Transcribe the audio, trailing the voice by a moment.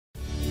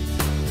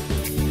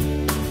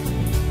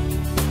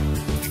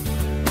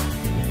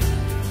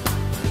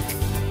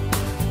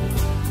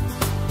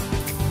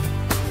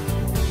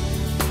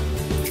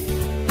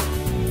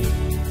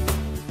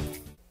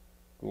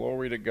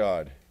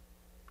God.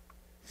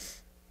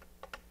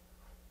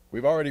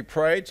 We've already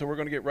prayed, so we're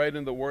going to get right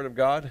into the Word of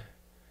God.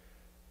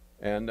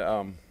 And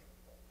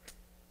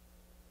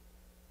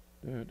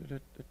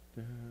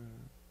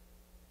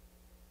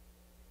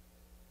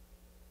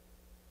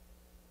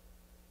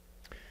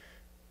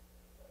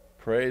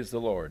praise the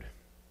Lord.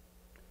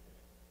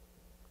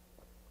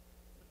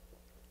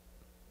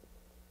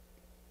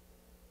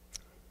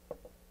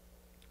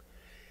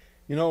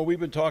 You know, we've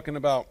been talking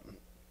about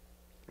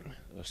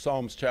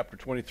Psalms chapter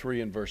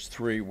 23 and verse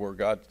 3, where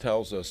God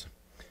tells us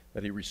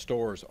that He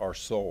restores our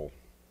soul.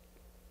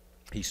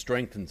 He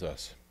strengthens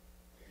us.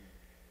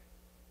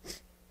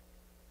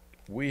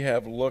 We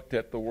have looked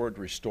at the word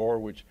restore,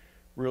 which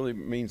really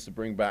means to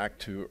bring back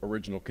to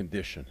original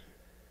condition.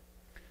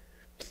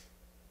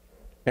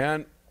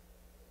 And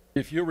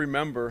if you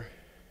remember,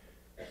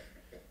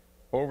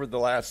 over the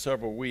last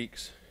several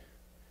weeks,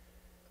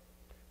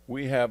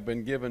 we have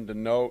been given to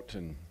note,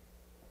 and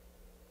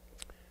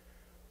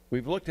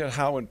we've looked at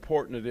how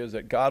important it is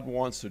that God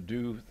wants to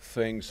do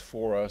things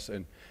for us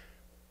and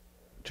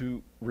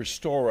to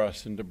restore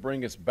us and to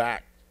bring us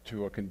back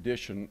to a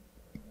condition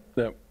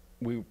that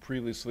we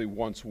previously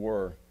once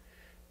were.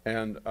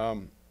 And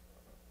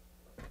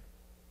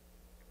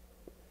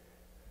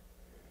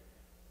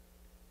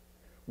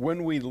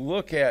when we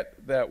look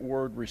at that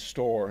word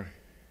restore,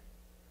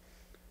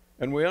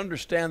 and we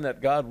understand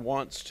that God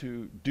wants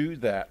to do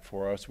that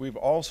for us, we've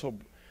also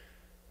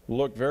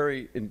looked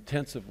very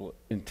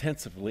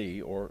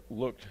intensively or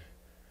looked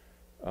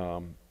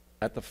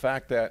at the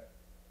fact that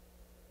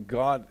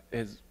God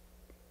has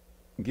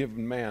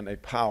given man a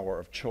power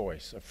of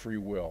choice, of free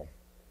will.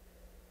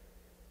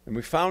 And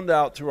we found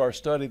out through our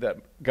study that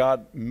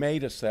God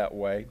made us that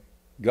way,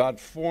 God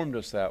formed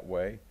us that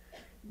way,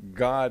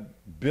 God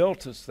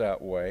built us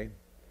that way.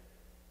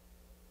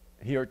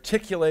 He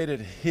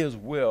articulated His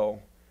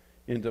will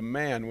into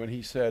man when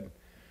He said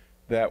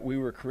that we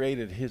were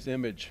created His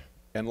image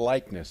and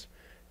likeness.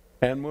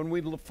 And when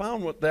we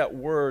found what that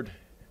word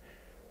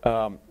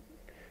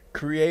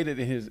created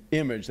in His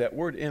image, that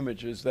word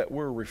image is that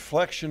we're a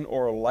reflection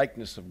or a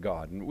likeness of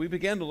God. And we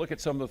began to look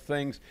at some of the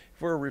things.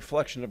 If we're a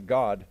reflection of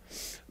God,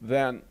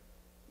 then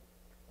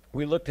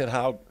we looked at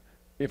how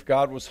if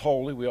God was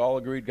holy, we all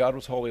agreed God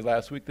was holy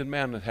last week, then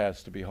man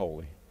has to be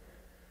holy.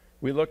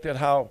 We looked at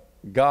how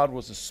God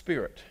was a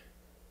spirit.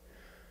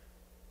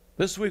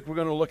 This week we're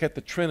going to look at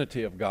the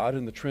Trinity of God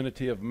and the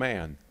Trinity of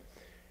man.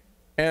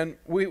 And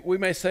we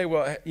may say,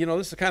 well, you know,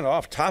 this is kind of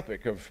off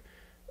topic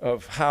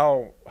of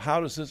how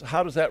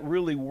does that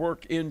really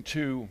work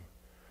into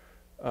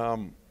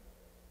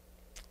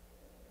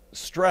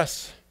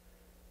stress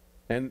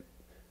and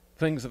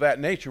things of that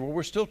nature. Well,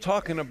 we're still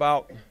talking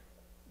about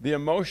the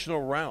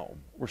emotional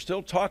realm. We're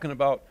still talking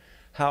about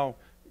how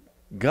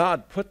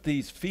God put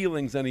these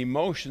feelings and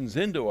emotions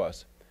into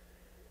us.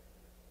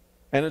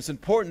 And it's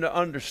important to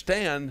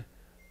understand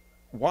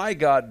why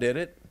God did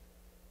it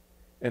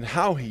and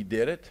how He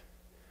did it.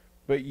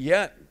 But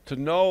yet, to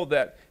know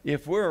that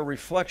if we're a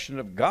reflection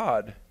of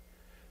God,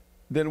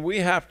 then we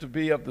have to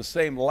be of the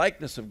same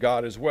likeness of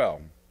God as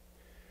well.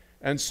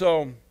 And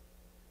so,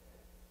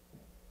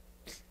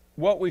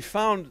 what we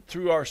found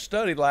through our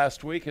study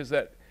last week is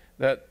that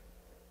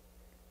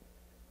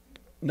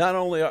not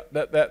only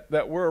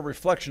that we're a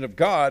reflection of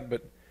God,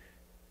 but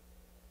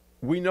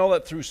we know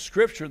that through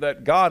Scripture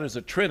that God is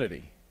a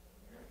Trinity.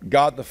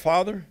 God the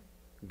Father,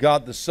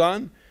 God the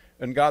Son,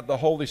 and God the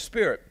Holy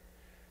Spirit.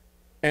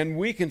 And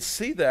we can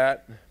see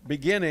that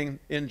beginning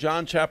in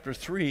John chapter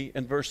 3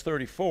 and verse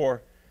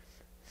 34.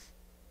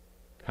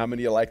 How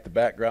many of you like the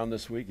background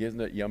this week?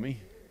 Isn't it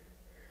yummy?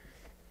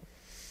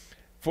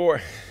 For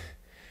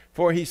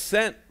he is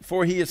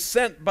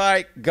sent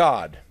by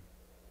God.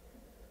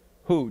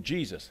 Who?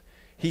 Jesus.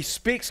 He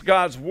speaks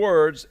God's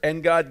words,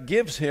 and God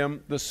gives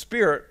him the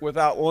Spirit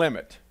without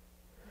limit.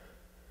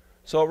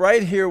 So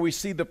right here we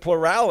see the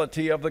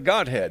plurality of the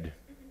Godhead,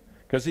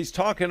 because he's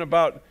talking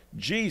about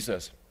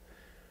Jesus.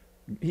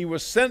 He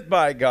was sent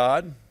by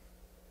God.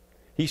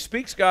 He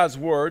speaks God's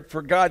word,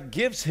 for God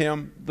gives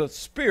him the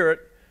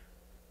Spirit,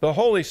 the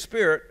Holy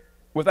Spirit,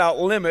 without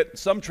limit.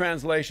 Some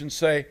translations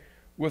say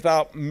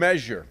without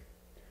measure.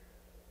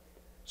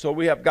 So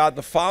we have God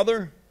the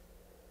Father,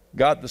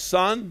 God the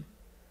Son,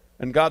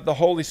 and God the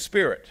Holy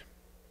Spirit.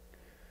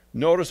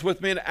 Notice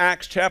with me in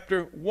Acts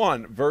chapter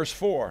 1, verse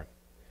 4.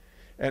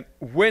 And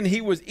when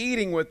he was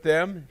eating with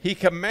them, he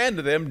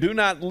commanded them, do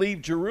not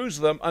leave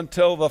Jerusalem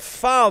until the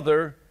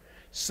Father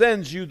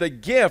sends you the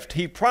gift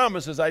he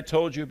promises, I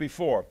told you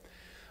before.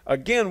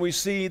 Again, we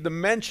see the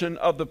mention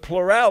of the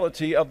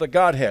plurality of the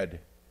Godhead.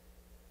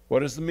 What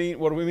do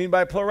we mean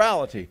by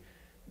plurality?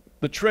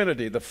 The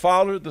Trinity, the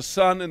Father, the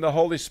Son, and the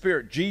Holy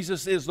Spirit.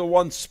 Jesus is the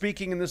one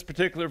speaking in this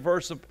particular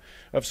verse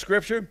of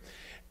Scripture.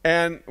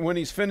 And when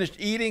he's finished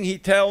eating, he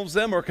tells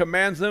them or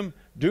commands them,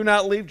 do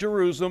not leave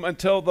Jerusalem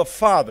until the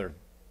Father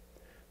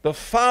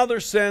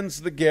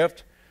sends the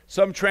gift.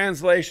 Some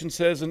translation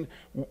says, and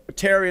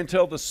tarry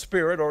until the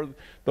Spirit or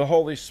the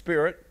Holy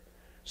Spirit.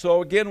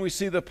 So again, we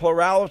see the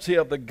plurality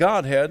of the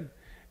Godhead.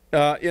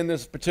 in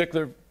this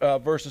particular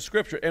verse of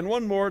Scripture. And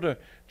one more to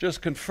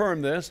just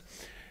confirm this.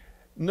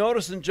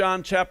 Notice in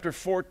John chapter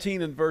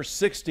 14 and verse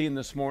 16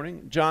 this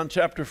morning, John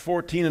chapter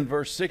 14 and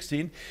verse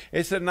 16,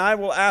 it said, "And I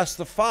will ask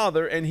the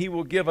Father, and he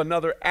will give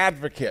another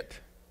advocate."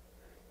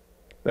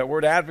 That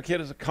word advocate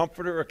is a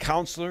comforter, a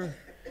counselor,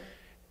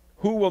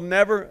 who will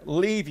never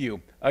leave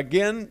you.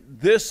 Again,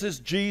 this is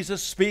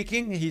Jesus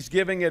speaking. He's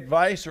giving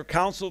advice or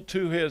counsel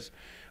to his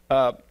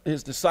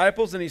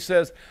disciples, and he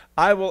says,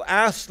 "I will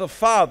ask the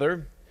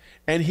Father,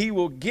 and he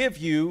will give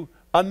you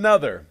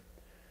another,"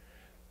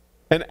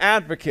 an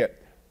advocate.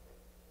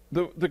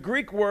 The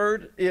Greek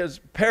word is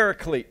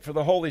paraclete for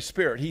the Holy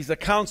Spirit. He's a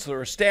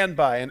counselor, a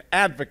standby, an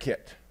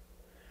advocate.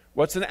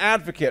 What's an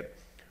advocate?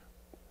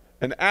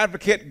 An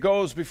advocate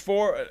goes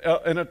before,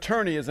 an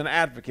attorney is an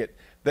advocate.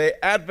 They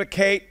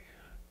advocate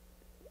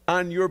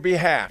on your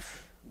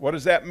behalf. What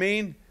does that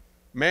mean?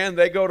 Man,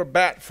 they go to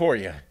bat for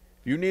you.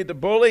 If you need the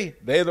bully,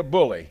 they're the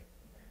bully.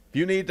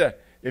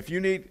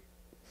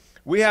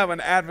 We have an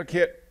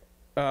advocate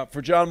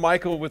for John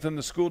Michael within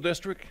the school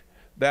district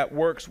that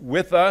works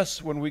with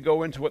us when we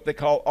go into what they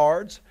call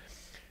ARDS.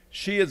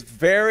 She is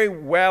very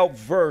well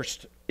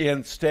versed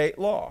in state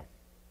law.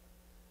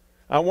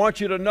 I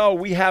want you to know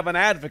we have an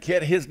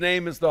advocate. His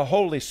name is the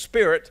Holy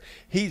Spirit.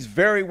 He's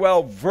very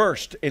well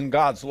versed in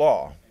God's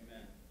law.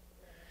 Amen.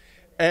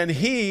 And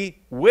he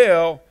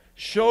will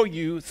show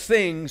you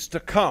things to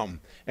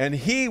come. And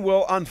he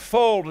will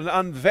unfold and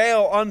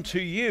unveil unto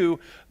you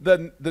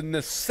the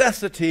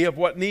necessity of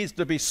what needs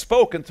to be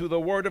spoken through the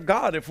Word of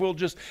God if we'll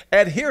just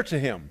adhere to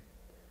him.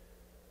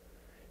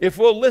 If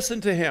we'll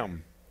listen to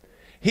him.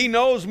 He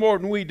knows more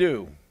than we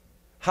do.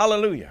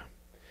 Hallelujah.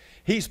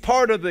 He's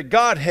part of the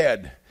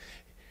Godhead.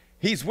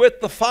 He's with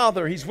the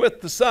Father, he's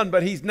with the Son,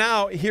 but he's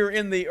now here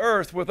in the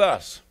earth with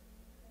us,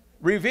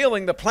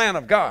 revealing the plan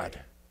of God.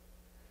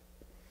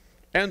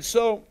 And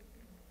so,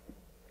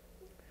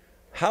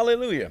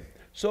 hallelujah.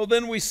 So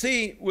then we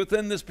see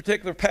within this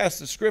particular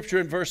passage of Scripture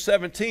in verse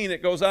 17,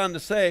 it goes on to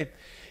say,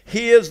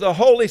 he is the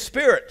Holy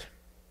Spirit.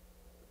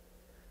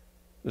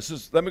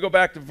 Let me go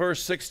back to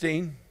verse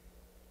 16.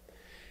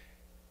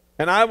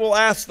 "And I will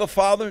ask the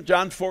Father,"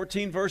 John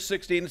 14, verse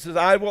 16, it says,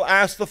 "I will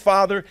ask the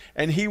Father,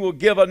 and he will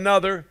give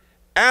another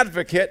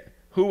advocate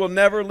who will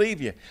never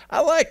leave you."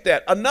 I like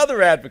that.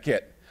 Another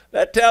advocate.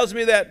 That tells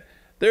me that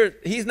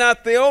he's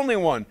not the only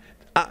one.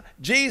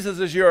 Jesus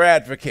is your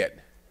advocate.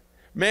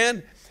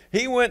 Man,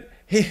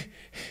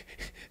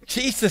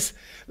 Jesus,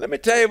 let me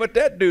tell you what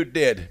that dude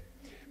did.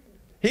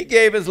 He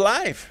gave his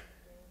life.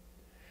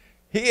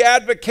 He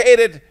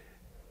advocated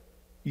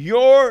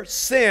your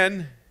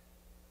sin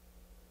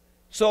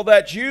so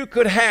that you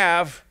could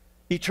have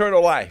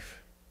eternal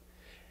life.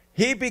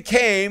 He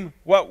became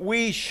what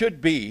we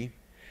should be,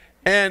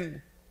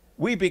 and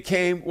we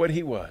became what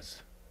he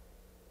was.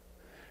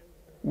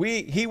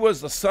 He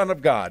was the Son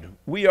of God.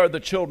 We are the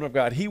children of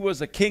God. He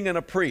was a king and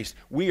a priest.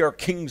 We are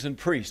kings and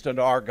priests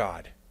unto our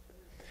God.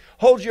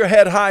 Hold your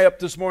head high up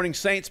this morning,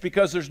 saints,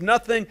 because there's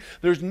nothing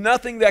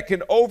that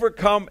can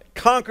overcome,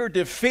 conquer,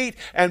 defeat,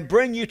 and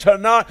bring you to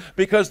naught,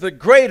 because the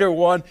greater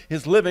one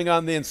is living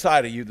on the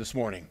inside of you this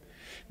morning.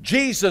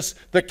 Jesus,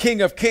 the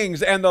King of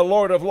Kings and the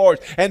Lord of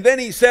Lords. And then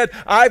he said,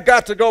 I've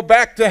got to go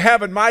back to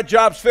heaven. My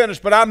job's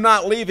finished, but I'm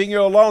not leaving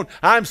you alone.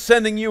 I'm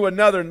sending you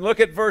another. And look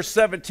at verse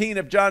 17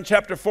 of John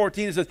chapter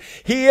 14. It says,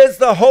 he is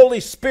the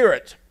Holy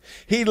Spirit.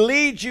 He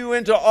leads you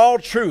into all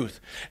truth.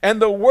 And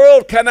the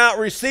world cannot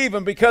receive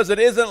him because it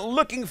isn't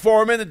looking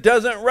for him and it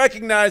doesn't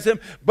recognize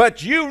him.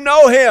 But you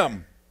know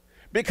him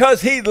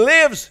because he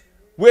lives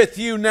with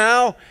you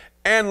now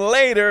and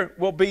later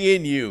will be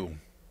in you.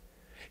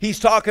 He's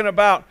talking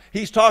about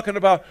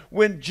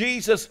when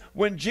Jesus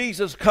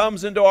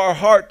comes into our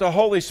heart, the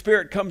Holy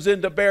Spirit comes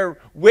in to bear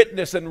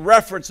witness and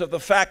reference of the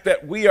fact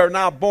that we are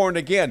now born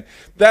again.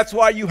 That's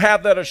why you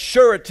have that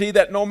assurity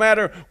that no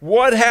matter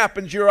what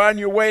happens, you're on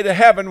your way to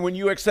heaven when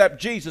you accept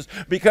Jesus,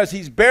 because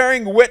he's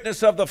bearing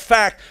witness of the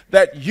fact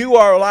that you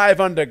are alive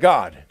unto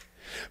God.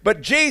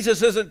 But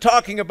Jesus isn't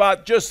talking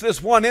about just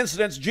this one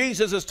incident.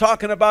 Jesus is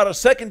talking about a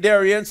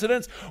secondary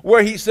incident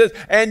where he says,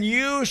 and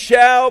you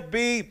shall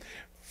be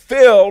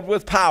filled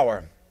with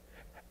power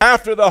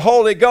after the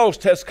Holy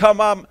Ghost has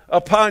come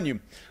upon you.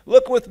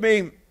 Look with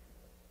me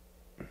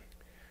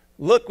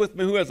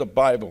who has a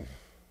Bible.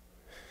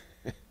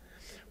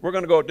 We're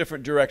going to go a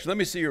different direction. Let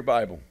me see your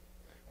Bible,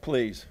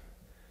 please.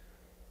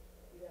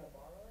 You gonna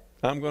borrow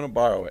it? I'm going to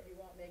borrow it. You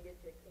want me to get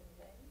you a King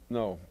James?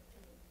 No.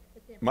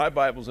 My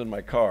Bible's in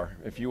my car.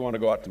 If you want to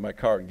go out to my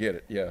car and get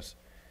it, yes.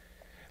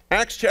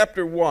 Acts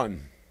chapter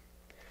 1.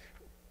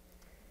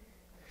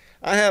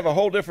 I have a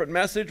whole different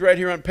message right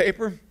here on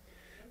paper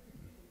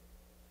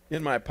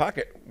in my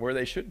pocket where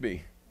they should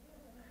be.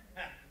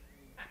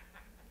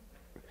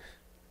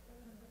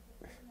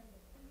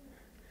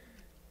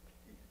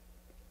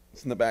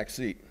 It's in the back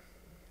seat.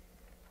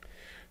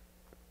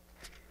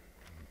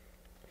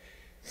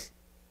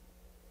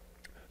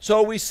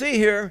 So we see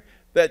here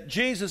that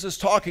Jesus is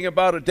talking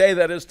about a day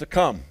that is to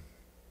come.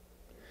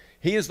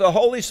 He is the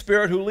Holy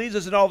Spirit who leads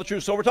us in all the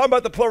truth. So we're talking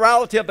about the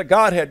plurality of the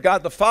Godhead,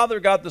 God the Father,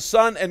 God the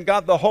Son, and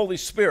God the Holy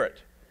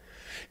Spirit.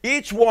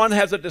 Each one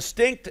has a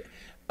distinct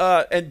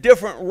and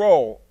different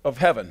role of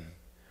heaven.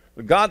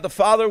 God the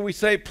Father, we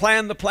say,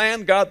 planned the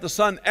plan. God the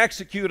Son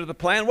executed the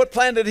plan. What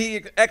plan did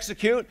he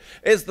execute?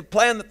 Is the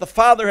plan that the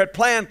Father had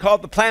planned,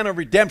 called the plan of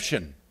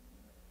redemption.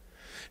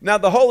 Now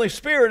the Holy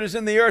Spirit is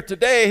in the earth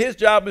today. His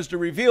job is to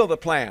reveal the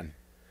plan.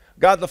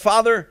 God the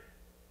Father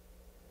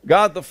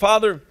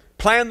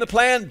planned the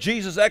plan,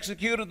 Jesus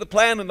executed the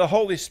plan, and the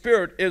Holy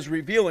Spirit is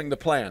revealing the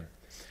plan.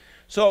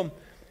 So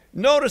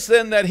notice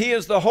then that he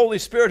is the Holy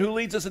Spirit who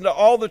leads us into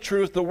all the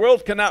truth. The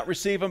world cannot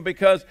receive him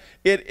because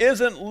it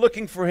isn't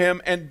looking for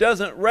him and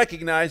doesn't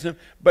recognize him,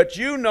 but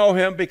you know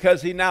him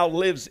because he now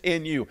lives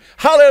in you.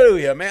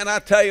 Hallelujah, man. I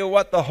tell you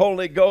what, the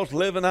Holy Ghost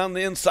living on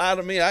the inside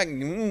of me,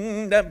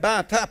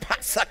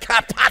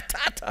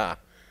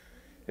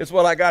 it's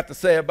what I got to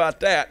say about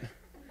that.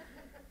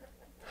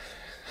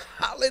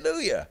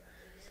 Hallelujah.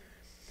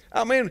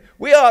 I mean,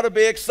 we ought to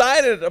be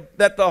excited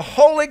that the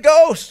Holy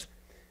Ghost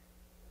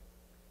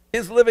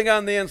is living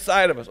on the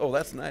inside of us. Oh,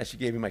 that's nice. You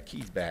gave me my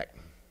keys back.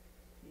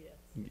 Yes.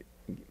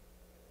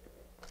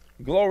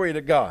 Glory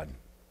to God.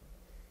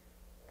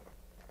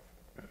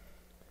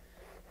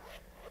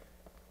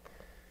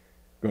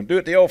 Going to do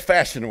it the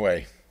old-fashioned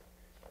way.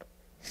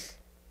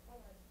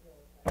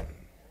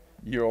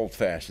 You're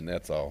old-fashioned,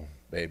 that's all,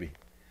 baby.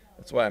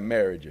 That's why I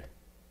married you.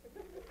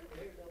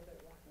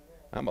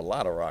 I'm a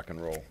lot of rock and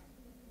roll.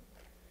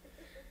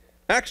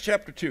 Acts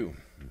chapter 2.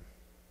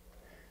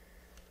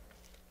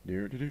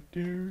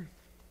 The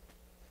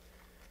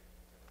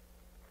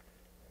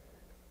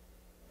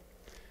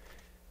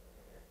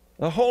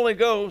Holy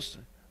Ghost,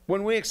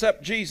 when we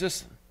accept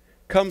Jesus,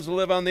 comes to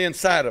live on the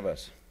inside of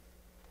us.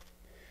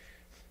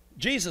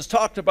 Jesus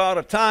talked about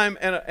a time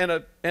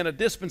and a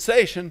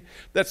dispensation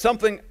that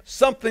something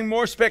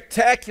more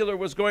spectacular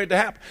was going to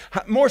happen.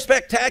 More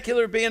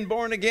spectacular being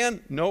born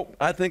again? Nope.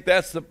 I think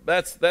that's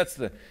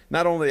the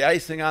not only the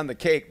icing on the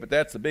cake, but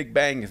that's the Big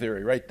Bang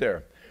Theory right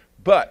there.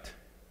 But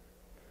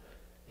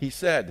he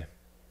said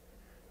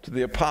to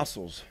the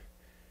apostles,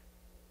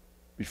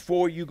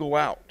 before you go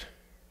out,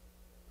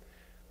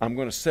 I'm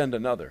going to send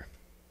another.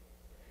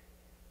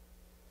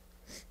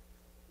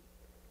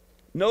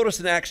 Notice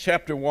in Acts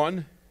chapter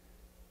 1,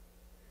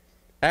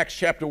 I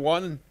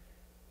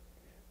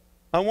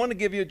want to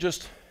give you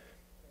just,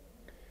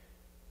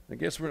 I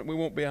guess we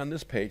won't be on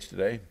this page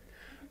today.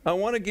 I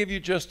want to give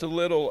you just a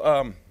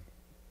little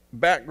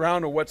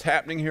background of what's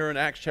happening here in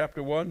Acts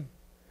chapter 1.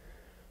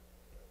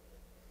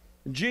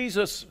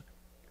 Jesus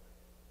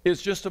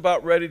is just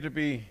about ready to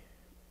be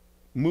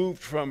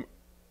moved from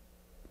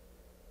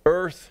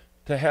earth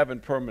to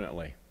heaven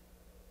permanently.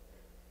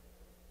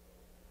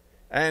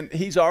 And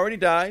he's already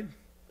died.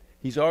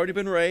 He's already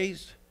been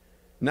raised.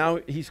 Now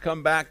he's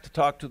come back to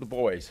talk to the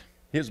boys,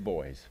 his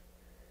boys,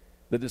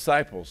 the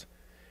disciples,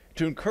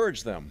 to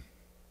encourage them,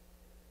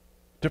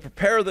 to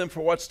prepare them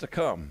for what's to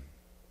come,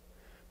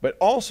 but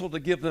also to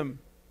give them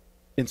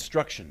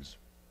instructions.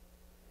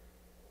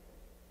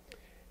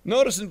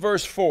 Notice in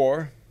verse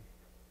 4,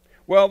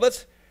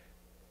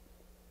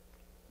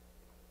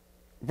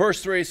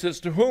 verse 3 says,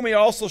 to whom he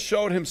also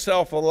showed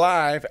himself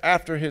alive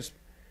after his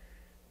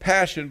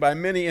passion by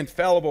many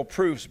infallible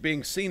proofs,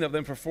 being seen of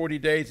them for 40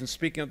 days and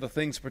speaking of the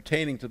things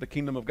pertaining to the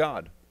kingdom of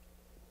God.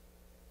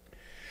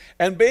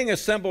 And being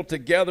assembled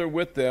together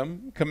with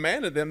them,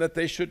 commanded them that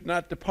they should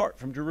not depart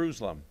from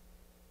Jerusalem,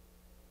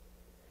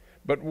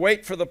 but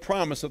wait for the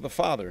promise of the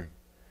Father,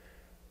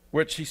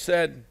 which he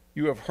said,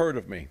 you have heard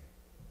of me.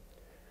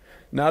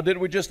 Now, did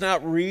we just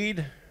not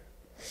read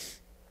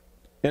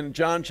in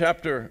John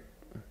chapter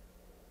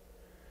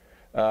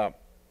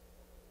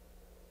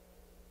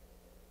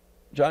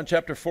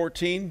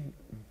 14,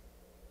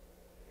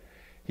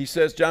 he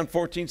says, John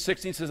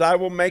 14:16 says, I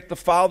will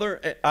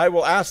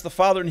ask the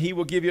Father, and he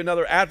will give you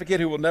another advocate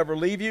who will never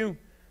leave you.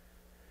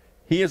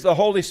 He is the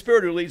Holy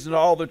Spirit who leads into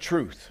all the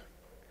truth.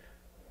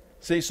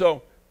 See,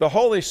 so the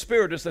Holy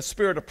Spirit is the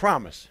Spirit of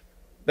promise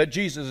that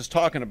Jesus is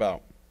talking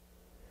about.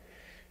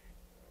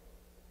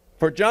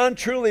 For John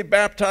truly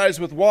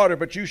baptized with water,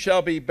 but you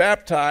shall be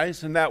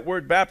baptized, and that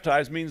word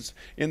baptized means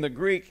in the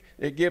Greek,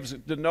 it gives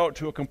the note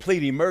to a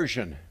complete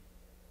immersion.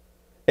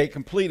 A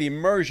complete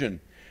immersion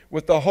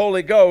with the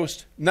Holy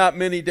Ghost not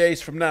many days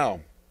from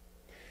now.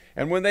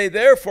 And when they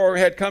therefore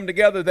had come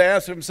together, they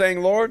asked him,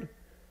 saying, Lord,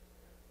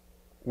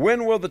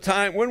 when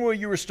will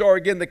you restore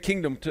again the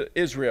kingdom to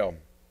Israel?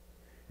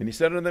 And he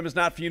said unto them, it's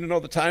not for you to know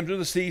the times or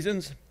the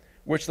seasons,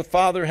 which the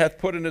Father hath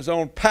put in his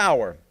own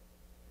power.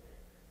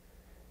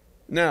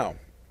 Now,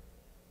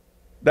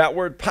 that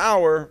word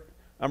power,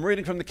 I'm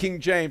reading from the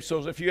King James,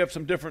 so if you have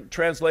some different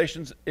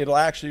translations, it'll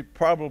actually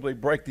probably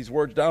break these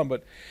words down,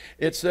 but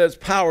it says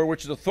power,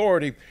 which is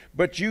authority,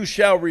 but you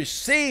shall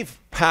receive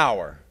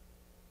power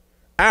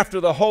after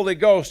the Holy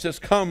Ghost has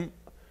come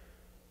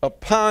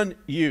upon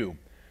you.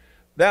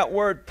 That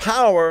word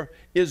power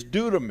is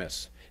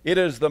dunamis. It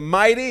is the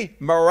mighty,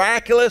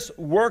 miraculous,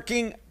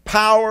 working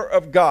power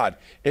of God.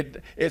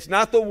 It's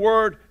not the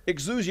word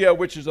exousia,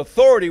 which is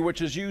authority, which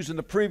is used in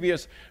the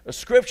previous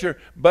scripture,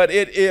 but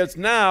it is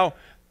now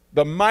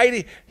the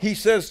mighty. He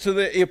says to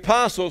the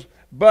apostles,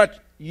 but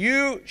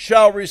you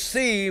shall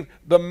receive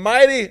the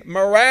mighty,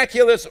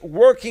 miraculous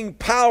working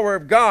power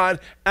of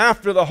God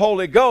after the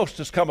Holy Ghost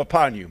has come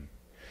upon you.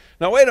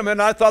 Now, wait a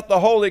minute. I thought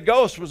the Holy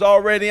Ghost was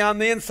already on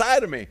the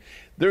inside of me.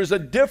 There's a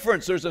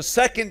difference. There's a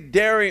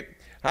secondary,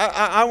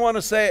 I want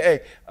to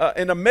say,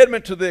 an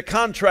amendment to the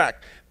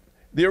contract.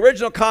 The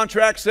original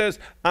contract says,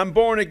 I'm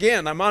born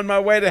again. I'm on my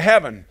way to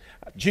heaven.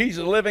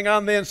 Jesus living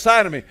on the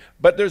inside of me.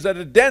 But there's an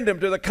addendum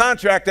to the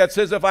contract that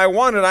says if I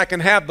want it, I can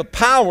have the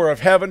power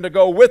of heaven to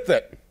go with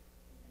it.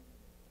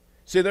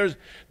 See, there's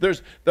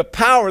the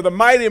power, the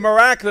mighty,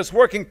 miraculous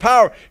working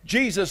power.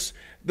 Jesus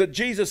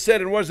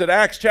said in, was it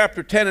Acts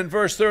chapter 10 and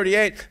verse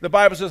 38, the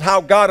Bible says how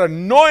God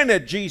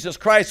anointed Jesus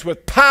Christ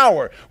with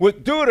power,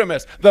 with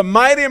dunamis, the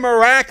mighty,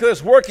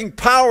 miraculous working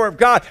power of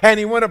God, and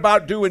he went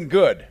about doing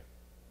good.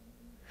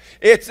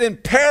 It's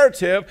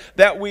imperative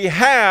that we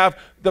have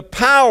the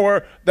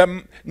power,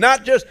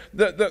 not just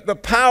the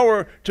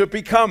power to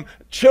become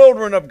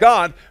children of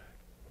God.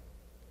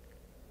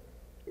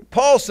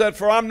 Paul said,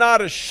 for I'm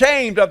not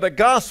ashamed of the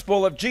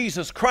gospel of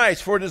Jesus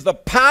Christ, for it is the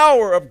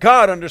power of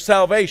God unto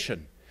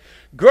salvation.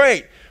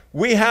 Great.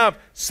 We have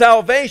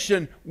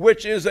salvation,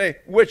 which is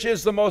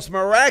the most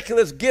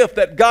miraculous gift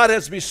that God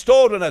has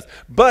bestowed on us.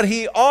 But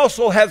he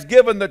also has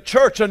given the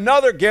church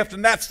another gift,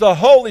 and that's the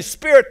Holy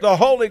Spirit, the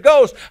Holy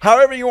Ghost,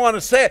 however you want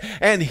to say it.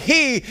 And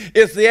he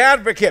is the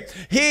advocate.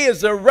 He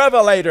is the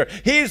revelator.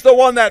 He's the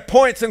one that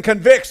points and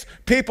convicts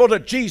people to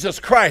Jesus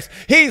Christ.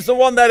 He's the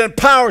one that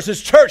empowers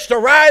his church to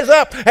rise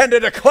up and to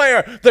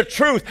declare the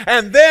truth,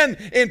 and then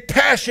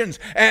impassions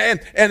and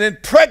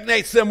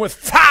impregnates them with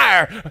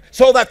fire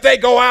so that they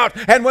go out,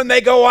 and when they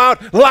go out,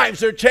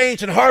 lives are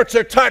changed and hearts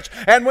are touched,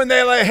 and when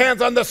they lay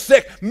hands on the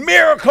sick,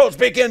 miracles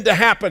begin to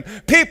happen.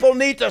 People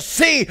need to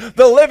see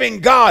the living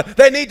God.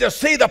 They need to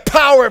see the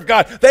power of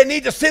God. They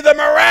need to see the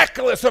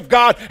miraculous of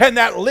God, and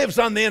that lives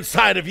on the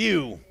inside of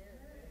you.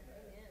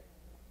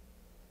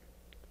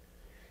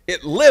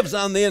 It lives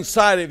on the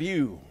inside of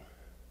you.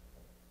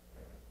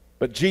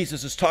 But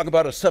Jesus is talking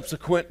about a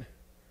subsequent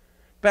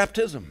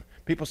baptism.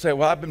 People say,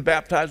 well, I've been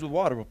baptized with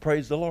water. Well,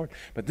 praise the Lord.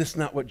 But this is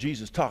not what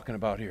Jesus is talking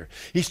about here.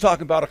 He's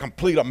talking about a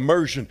complete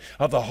immersion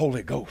of the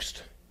Holy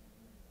Ghost.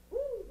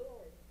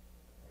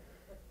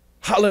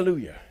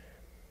 Hallelujah.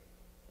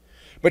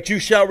 But you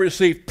shall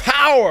receive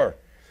power,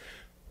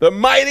 the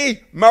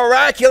mighty,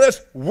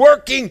 miraculous,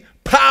 working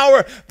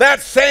power,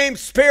 that same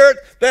Spirit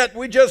that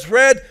we just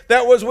read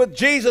that was with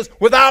Jesus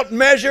without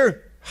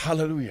measure.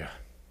 Hallelujah.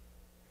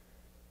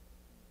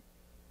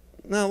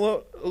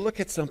 Now, look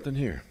at something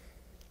here.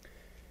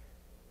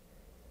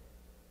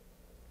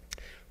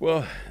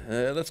 Well,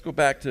 let's go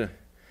back to,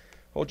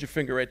 hold your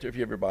finger right there if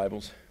you have your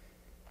Bibles.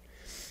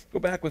 Go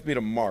back with me to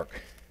Mark,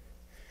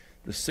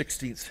 the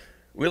 16th.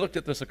 We looked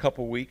at this a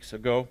couple weeks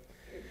ago,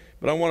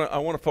 but I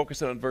want to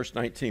focus on verse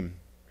 19.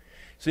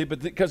 See, but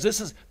because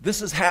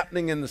this is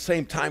happening in the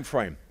same time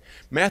frame.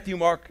 Matthew,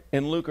 Mark,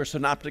 and Luke are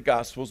synoptic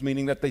gospels,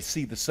 meaning that they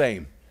see the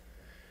same.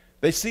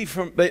 They see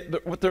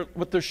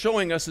what they're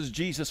showing us is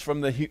Jesus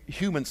from the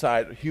human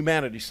side,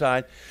 humanity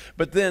side,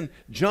 but then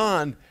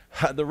John,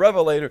 the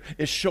revelator,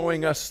 is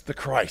showing us the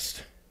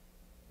Christ.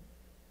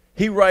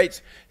 He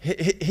writes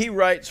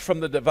from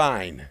the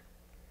divine.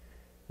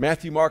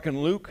 Matthew, Mark,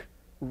 and Luke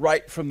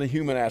write from the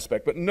human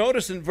aspect. But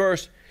notice in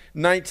verse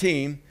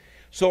 19,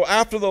 so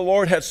after the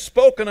Lord had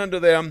spoken unto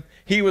them,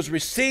 he was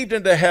received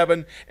into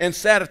heaven and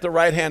sat at the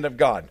right hand of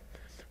God.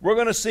 We're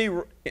going to see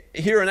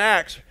here in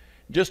Acts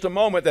just a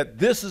moment that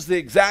this is the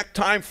exact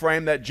time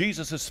frame that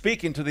Jesus is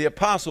speaking to the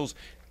apostles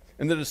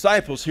and the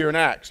disciples here in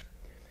Acts.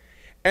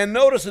 And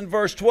notice in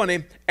verse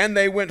 20, and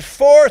they went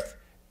forth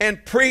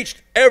and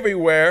preached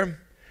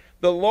everywhere,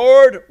 the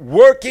Lord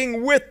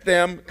working with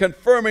them,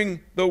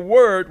 confirming the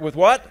word with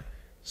what?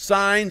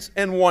 Signs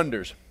and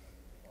wonders.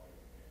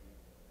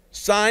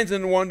 Signs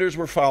and wonders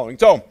were following.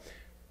 So,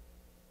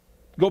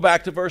 go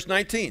back to verse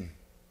 19.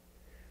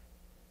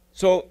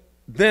 So,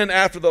 then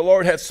after the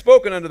Lord had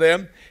spoken unto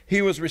them,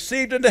 he was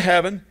received into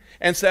heaven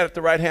and sat at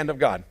the right hand of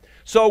God.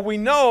 So we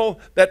know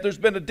that there's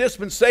been a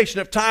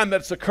dispensation of time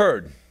that's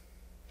occurred.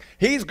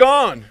 He's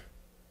gone.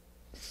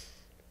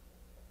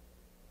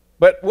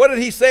 But what did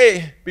he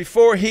say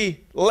before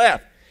he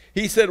left?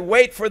 He said,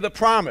 wait for the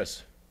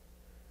promise.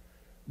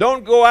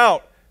 Don't go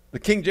out. The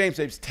King James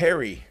says,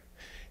 tarry.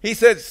 He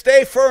said,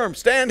 stay firm,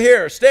 stand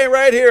here, stay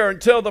right here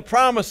until the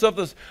promise of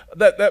this,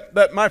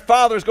 that my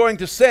Father is going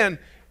to send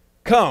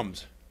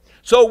comes.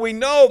 So we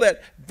know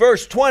that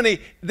verse 20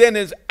 then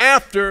is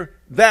after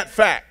that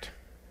fact.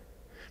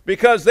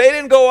 Because they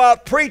didn't go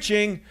out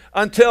preaching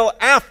until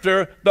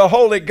after the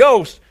Holy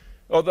Ghost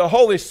or the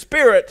Holy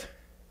Spirit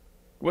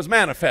was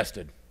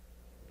manifested.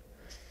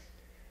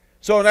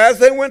 So as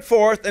they went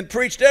forth and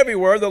preached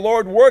everywhere, the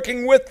Lord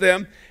working with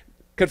them,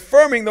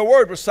 confirming the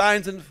word with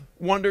signs and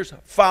wonders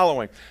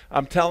following.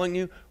 I'm telling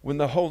you, when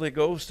the Holy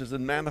Ghost is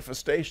in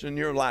manifestation in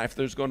your life,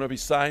 there's going to be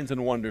signs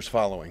and wonders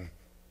following.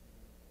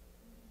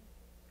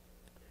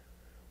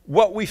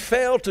 what we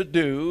fail to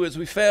do is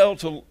we fail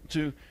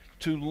to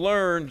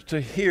learn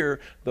to hear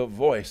the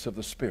voice of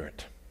the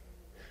Spirit.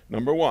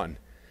 Number one.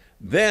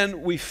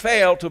 Then we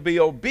fail to be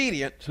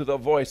obedient to the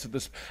voice of the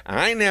Spirit.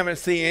 I never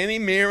see any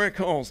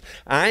miracles.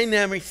 I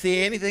never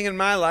see anything in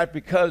my life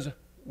because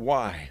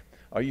why?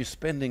 Are you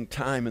spending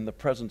time in the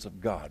presence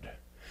of God?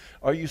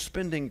 Are you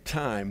spending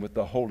time with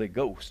the Holy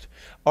Ghost?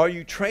 Are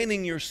you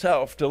training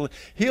yourself to,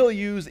 He'll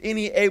use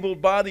any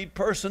able-bodied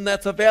person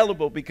that's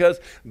available because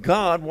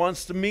God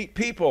wants to meet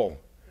people.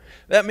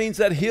 That means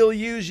that He'll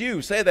use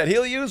you. Say that.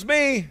 He'll use me.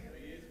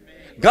 He'll use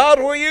me. God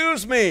will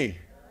use me.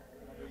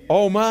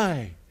 Oh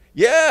my.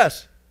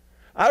 Yes.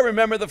 I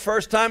remember the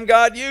first time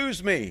God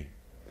used me.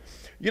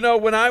 You know,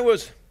 when I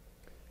wasn't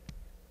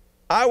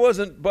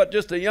but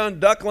just a young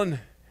duckling.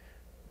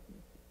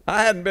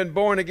 I hadn't been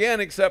born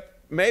again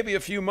except maybe a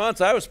few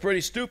months. I was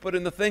pretty stupid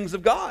in the things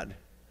of God.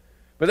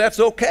 But that's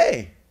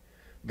okay.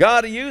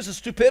 God uses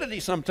stupidity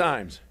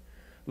sometimes.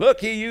 Look,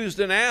 He used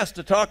an ass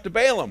to talk to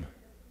Balaam.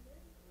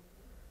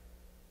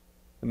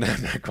 And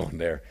I'm not going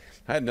there.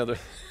 I had another.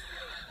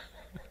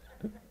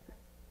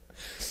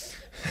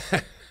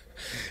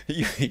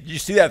 You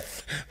see that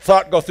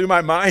thought go through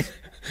my mind?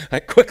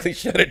 I quickly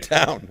shut it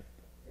down.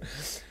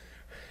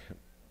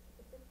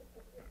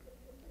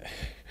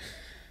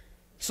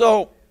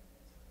 So,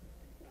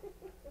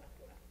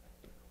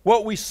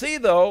 what we see,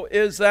 though,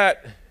 is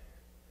that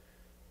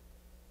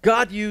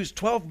God used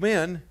 12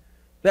 men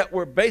that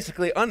were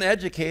basically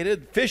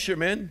uneducated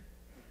fishermen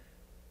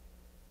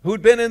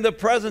who'd been in the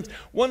presence.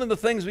 One of the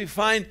things we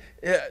find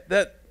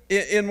that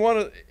in one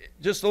of,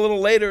 just a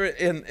little later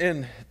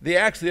in the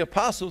Acts of the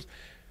Apostles,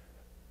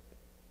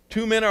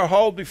 2 men are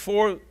hauled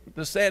before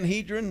the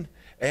Sanhedrin,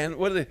 and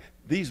what are they?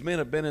 These men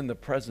have been in the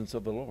presence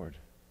of the Lord.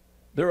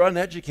 They're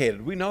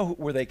uneducated. We know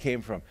where they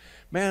came from.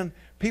 Man,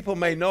 people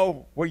may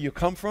know where you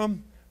come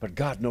from, but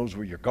God knows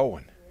where you're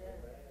going.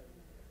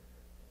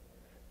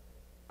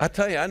 I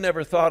tell you, I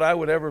never thought I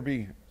would ever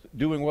be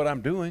doing what I'm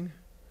doing.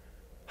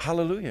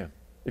 Hallelujah.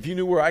 If you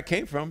knew where I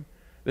came from,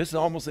 this is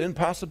almost an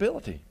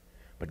impossibility.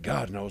 But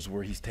God knows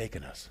where He's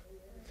taken us.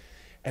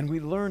 And we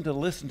learn to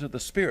listen to the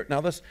Spirit. Now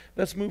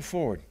let's move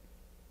forward.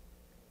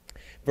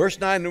 Verse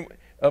 9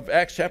 of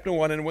Acts chapter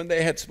 1, and when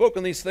they had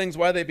spoken these things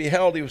while they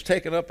beheld, He was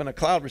taken up, and a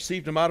cloud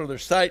received Him out of their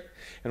sight.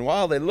 And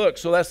while they looked,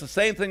 so that's the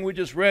same thing we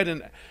just read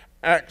in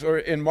Acts or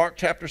in Mark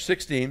chapter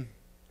 16.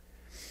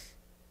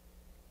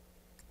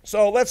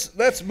 So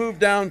let's move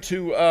down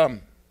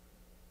to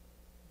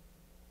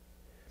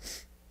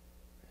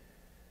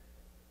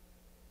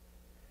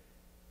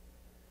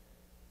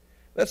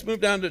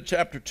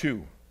chapter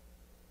 2.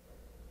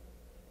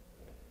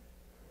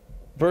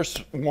 Verse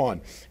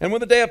 1. And when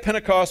the day of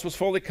Pentecost was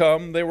fully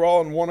come, they were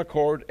all in one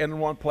accord and in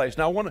one place.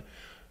 Now,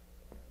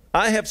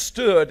 I have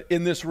stood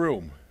in this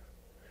room.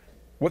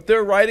 What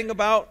they're writing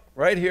about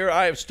right here,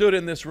 I have stood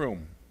in this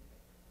room.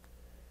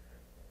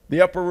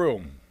 The upper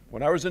room.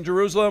 When I was in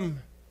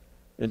Jerusalem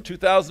in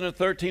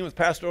 2013 with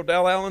Pastor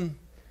Odell Allen,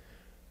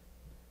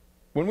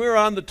 when we were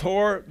on the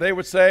tour, they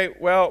would say,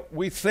 well,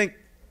 we think,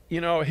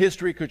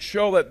 history could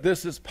show that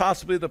this is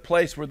possibly the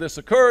place where this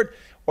occurred.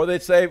 Or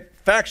they'd say,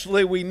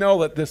 factually, we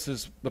know that this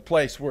is the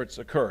place where it's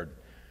occurred.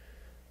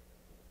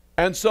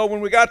 And so when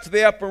we got to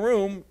the upper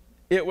room,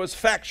 it was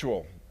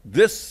factual.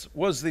 This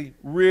was the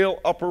real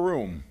upper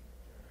room.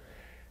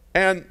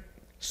 And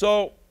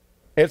so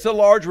it's a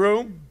large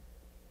room.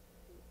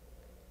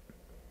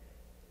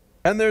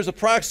 And there's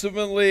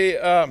approximately,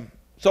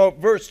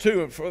 verse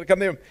 2,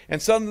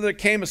 and suddenly there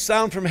came a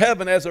sound from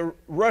heaven as a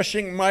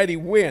rushing mighty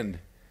wind.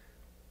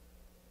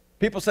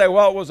 People say,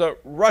 well, it was a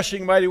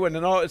rushing mighty wind.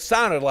 And no, it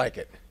sounded like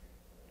it.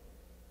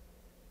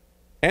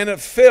 And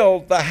it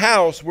filled the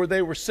house where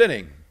they were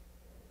sitting.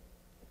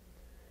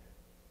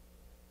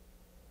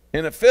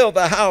 And it filled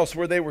the house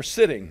where they were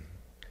sitting.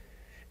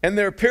 And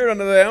there appeared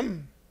unto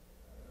them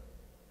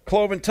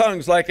cloven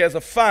tongues like as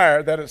a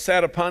fire that had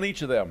sat upon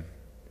each of them.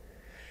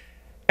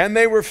 And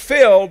they were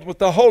filled with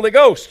the Holy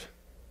Ghost.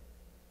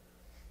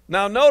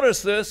 Now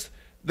notice this.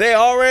 They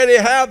already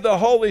have the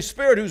Holy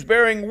Spirit who's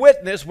bearing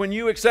witness. When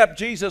you accept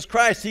Jesus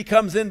Christ, He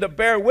comes in to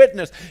bear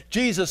witness.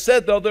 Jesus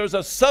said, though, there's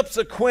a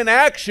subsequent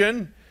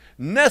action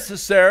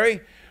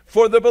necessary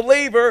for the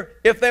believer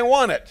if they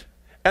want it.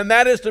 And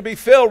that is to be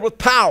filled with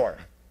power.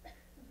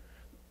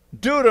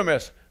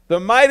 Dunamis, the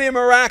mighty,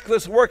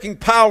 miraculous working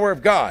power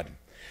of God.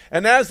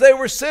 And as they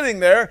were sitting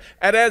there,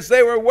 and as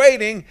they were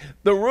waiting,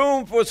 the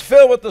room was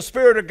filled with the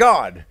Spirit of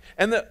God.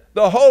 And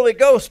the Holy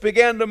Ghost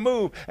began to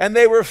move, and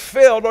they were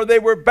filled, or they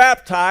were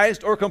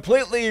baptized, or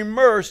completely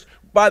immersed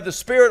by the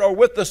Spirit or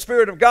with the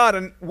Spirit of God.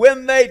 And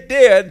when they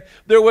did,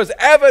 there was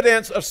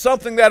evidence of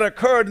something that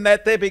occurred, and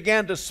that they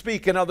began to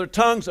speak in other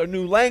tongues, a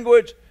new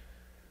language.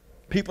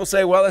 People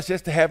say, well, it's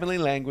just a heavenly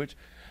language.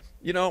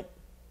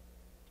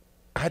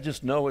 I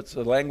just know it's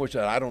a language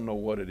that I don't know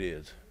what it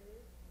is.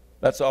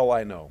 That's all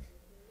I know.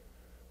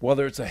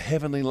 Whether it's a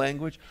heavenly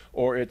language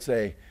or it's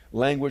a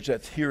language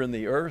that's here in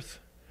the earth.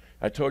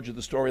 I told you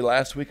the story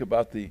last week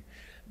about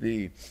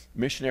the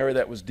missionary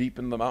that was deep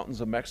in the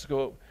mountains of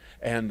Mexico,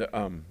 and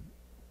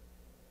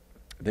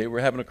they were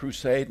having a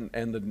crusade,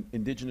 and the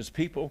indigenous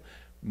people,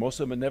 most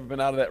of them had never been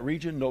out of that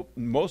region. No,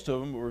 most of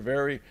them were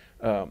very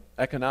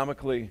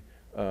economically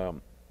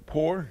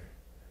poor.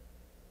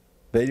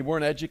 They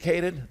weren't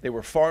educated. They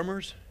were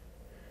farmers.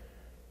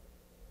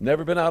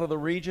 Never been out of the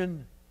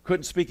region.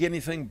 Couldn't speak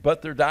anything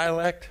but their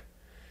dialect.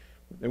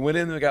 They went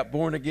in and they got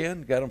born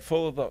again, got them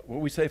full of the,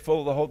 what we say, full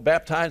of the whole,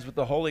 baptized with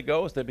the Holy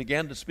Ghost. They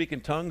began to speak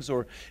in tongues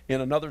or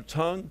in another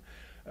tongue.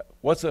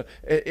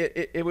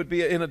 It would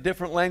be in a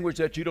different language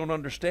that you don't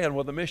understand.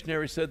 Well, the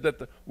missionary said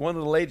that one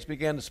of the ladies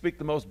began to speak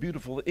the most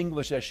beautiful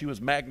English as she was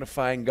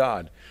magnifying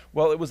God.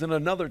 Well, it was in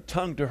another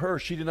tongue to her.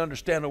 She didn't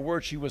understand a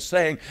word she was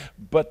saying,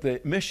 but the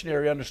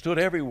missionary understood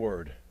every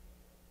word.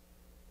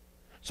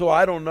 So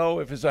I don't know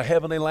if it's a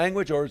heavenly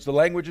language or it's the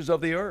languages of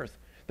the earth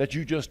that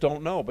you just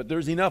don't know. But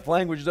there's enough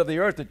languages of the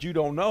earth that you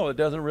don't know. It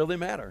doesn't really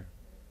matter.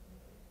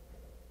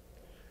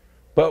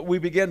 But we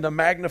begin to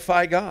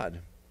magnify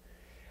God.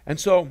 And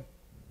so,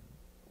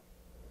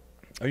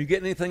 are you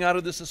getting anything out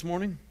of this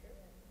morning?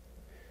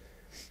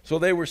 So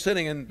they were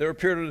sitting, and there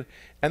appeared,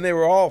 and they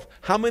were all,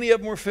 how many of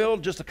them were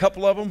filled? Just a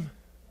couple of them?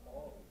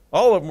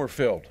 All of them were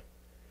filled.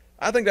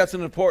 I think that's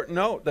an important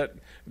note, that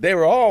they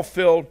were all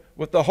filled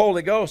with the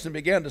Holy Ghost and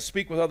began to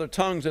speak with other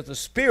tongues as the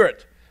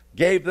Spirit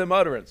gave them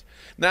utterance.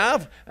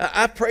 Now,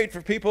 I've prayed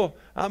for people.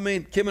 I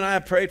mean, Kim and I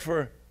have prayed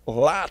for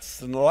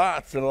lots and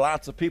lots and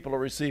lots of people to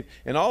receive.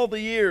 In all the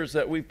years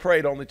that we've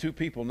prayed, only 2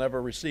 people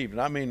never received. And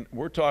I mean,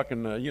 we're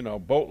talking,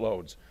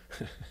 boatloads.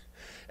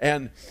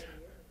 And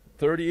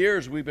 30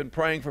 years we've been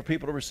praying for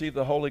people to receive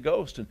the Holy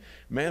Ghost. And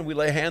man, we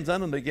lay hands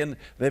on them,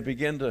 they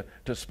begin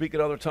to speak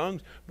in other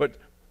tongues. But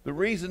the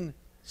reason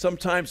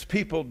sometimes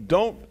people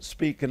don't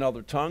speak in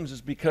other tongues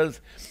is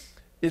because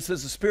it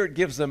says the Spirit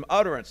gives them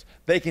utterance.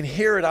 They can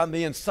hear it on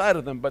the inside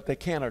of them, but they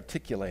can't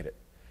articulate it.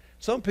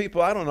 Some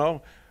people, I don't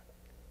know,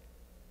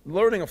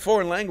 learning a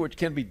foreign language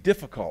can be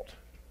difficult.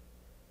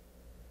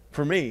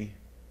 For me,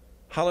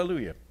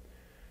 hallelujah.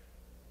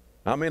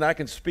 I mean, I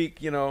can speak,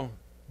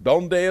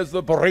 donde es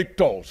the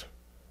burritos?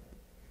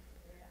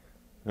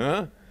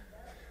 Huh?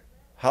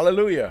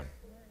 Hallelujah.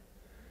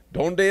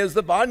 Donde es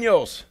the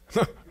baños?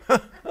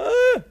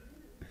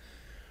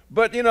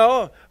 But,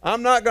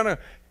 I'm not going to,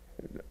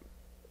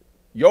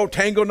 yo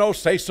tengo no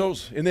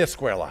sesos en la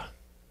escuela.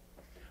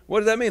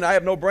 What does that mean? I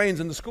have no brains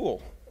in the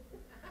school.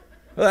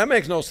 Well, that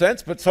makes no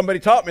sense, but somebody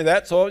taught me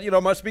that, so, it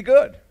must be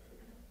good.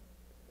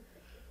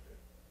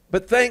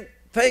 But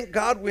thank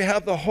God we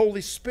have the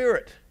Holy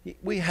Spirit.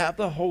 We have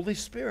the Holy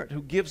Spirit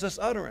who gives us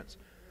utterance.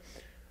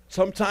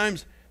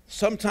 Sometimes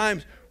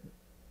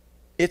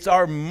it's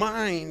our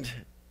mind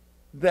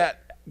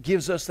that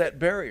gives us that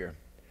barrier.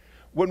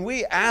 When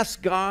we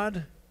ask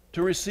God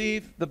to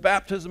receive the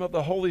baptism of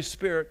the Holy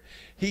Spirit,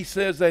 He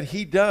says that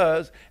He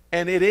does,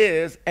 and it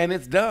is, and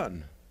it's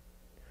done.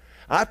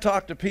 I've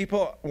talked to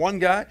people, one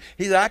guy,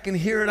 he said, I can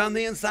hear it on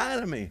the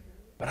inside of me,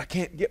 but I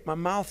can't get my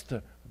mouth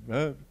to.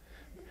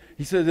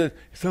 He says, it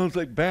sounds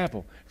like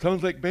babble. It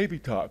sounds like baby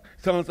talk.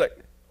 It sounds like,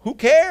 who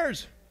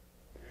cares?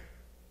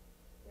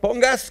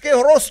 Pongaske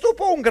rosto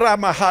pongra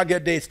mahaga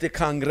deste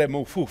kangre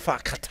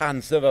mufufa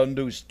katanse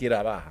vandus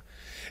girava.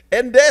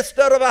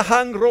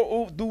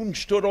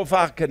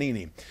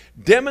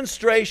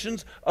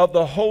 Demonstrations of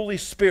the Holy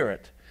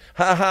Spirit.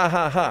 Ha ha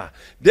ha ha.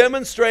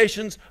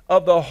 Demonstrations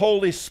of the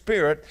Holy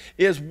Spirit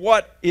is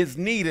what is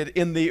needed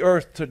in the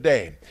earth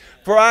today.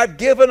 For I've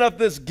given of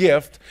this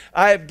gift,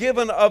 I have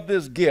given of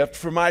this gift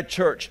for my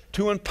church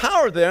to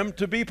empower them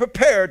to be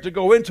prepared to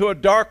go into a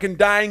dark and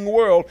dying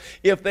world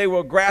if they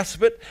will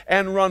grasp it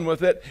and run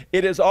with it.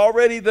 It is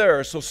already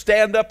there, so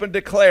stand up and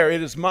declare,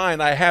 it is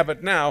mine, I have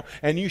it now,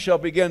 and you shall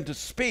begin to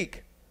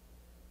speak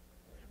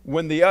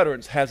when the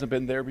utterance hasn't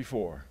been there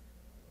before.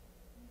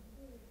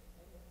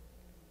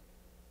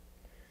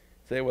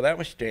 Say, well, that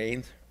was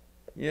strange.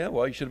 Yeah,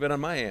 well, you should have been on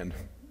my end.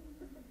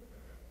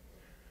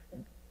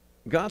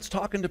 God's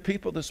talking to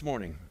people this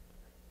morning.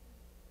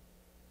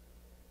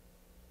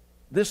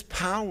 This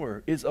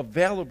power is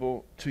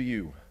available to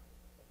you.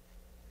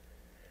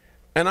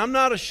 And I'm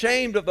not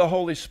ashamed of the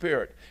Holy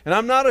Spirit. And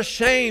I'm not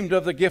ashamed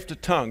of the gift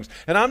of tongues.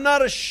 And I'm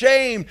not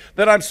ashamed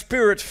that I'm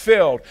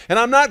Spirit-filled. And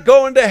I'm not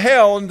going to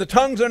hell and the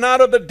tongues are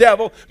not of the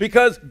devil,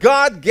 because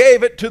God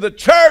gave it to the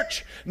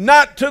church,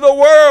 not to the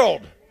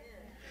world.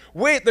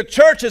 The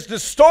church has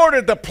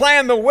distorted the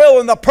plan, the will,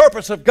 and the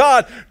purpose of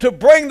God to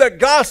bring the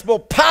gospel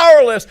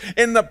powerless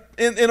in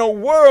a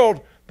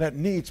world that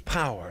needs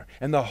power.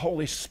 And the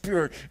Holy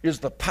Spirit is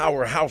the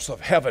powerhouse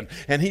of heaven.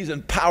 And He's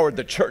empowered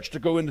the church to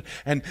go in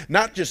and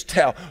not just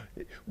tell.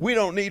 We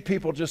don't need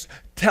people just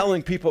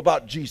telling people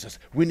about Jesus.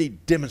 We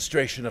need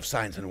demonstration of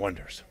signs and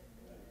wonders.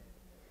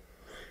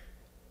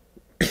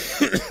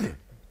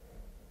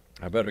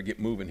 I better get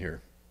moving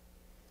here.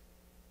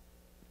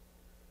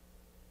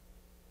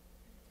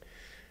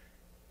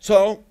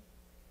 So,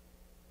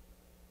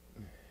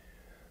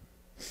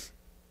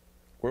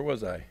 where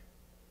was I?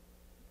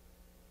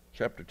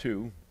 Chapter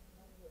 2.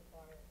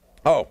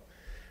 Oh,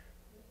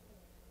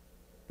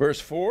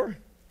 verse 4.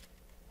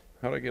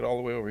 How did I get all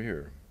the way over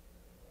here?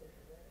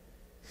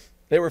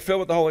 They were filled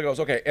with the Holy Ghost.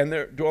 Okay, and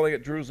they're dwelling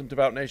at Jerusalem,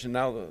 devout nation.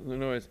 Now the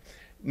noise.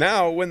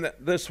 Now when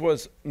this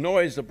was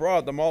noised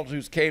abroad, the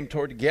multitudes came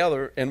toward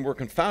together and were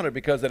confounded,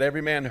 because that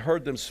every man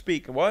heard them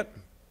speak what?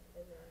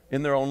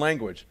 In their own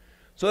language.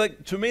 So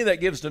that, to me,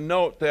 that gives the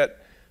note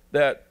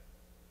that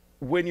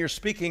when you're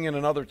speaking in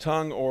another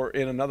tongue or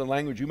in another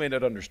language, you may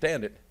not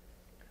understand it,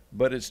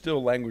 but it's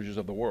still languages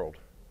of the world.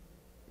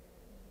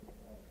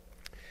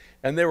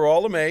 And they were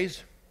all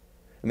amazed,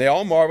 and they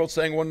all marveled,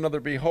 saying one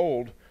another,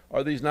 Behold,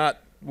 are these not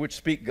which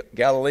speak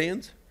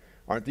Galileans?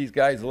 Aren't these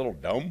guys a little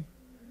dumb?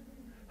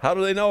 How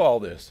do they know all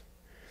this?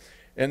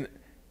 And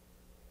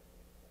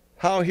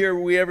how hear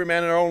we every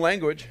man in our own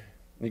language?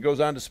 And he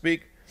goes on to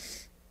speak.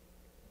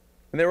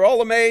 And they were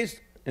all amazed,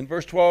 in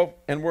verse 12,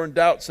 and were in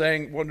doubt,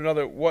 saying one to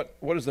another, what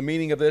is the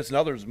meaning of this? And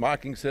others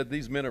mocking said,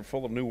 These men are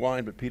full of new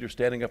wine. But Peter,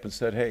 standing up, and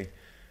said, Hey,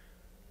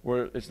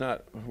 we're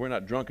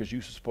not drunk as you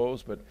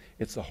suppose, but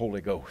it's the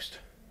Holy Ghost.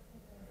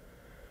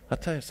 I'll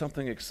tell you,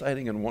 something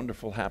exciting and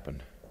wonderful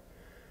happened.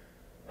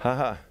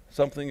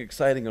 Something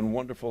exciting and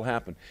wonderful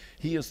happened.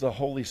 He is the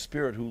Holy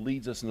Spirit who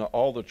leads us into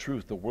all the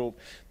truth. The world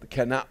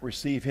cannot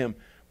receive him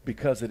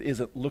because it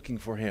isn't looking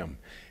for him,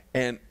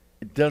 and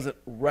it doesn't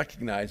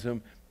recognize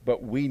him,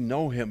 but we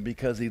know him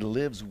because he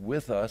lives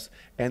with us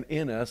and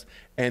in us,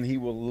 and he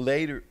will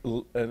later,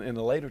 in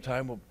a later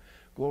time, will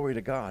glory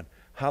to God.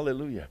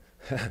 Hallelujah.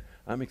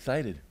 I'm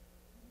excited.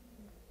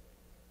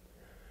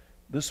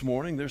 This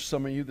morning, there's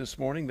some of you this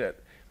morning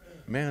that,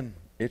 man,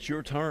 it's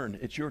your turn.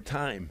 It's your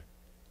time.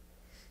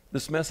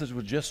 This message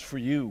was just for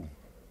you.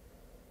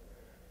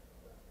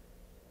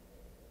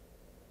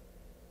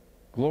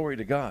 Glory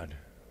to God.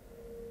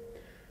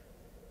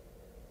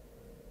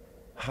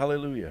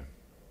 Hallelujah.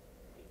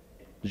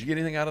 Did you get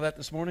anything out of that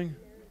this morning?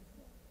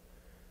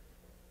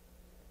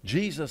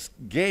 Jesus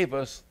gave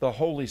us the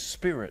Holy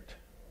Spirit.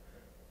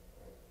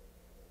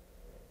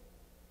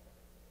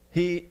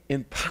 He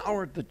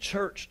empowered the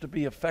church to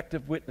be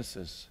effective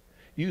witnesses,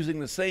 using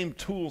the same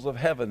tools of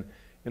heaven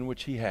in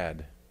which he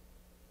had.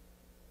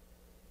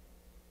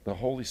 The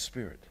Holy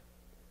Spirit.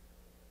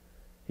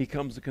 He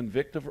comes to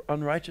convict of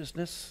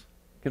unrighteousness,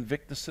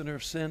 convict the sinner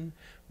of sin,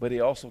 but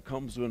he also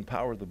comes to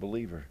empower the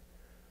believer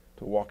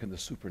to walk in the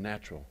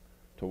supernatural,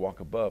 to walk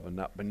above and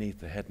not beneath,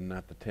 the head and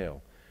not the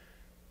tail.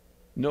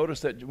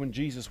 Notice that when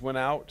Jesus went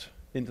out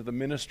into the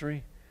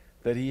ministry,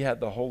 that he had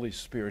the Holy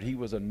Spirit. He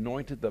was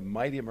anointed. The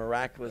mighty,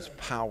 miraculous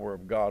power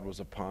of God was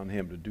upon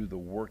him to do the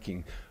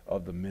working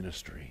of the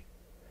ministry,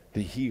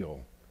 to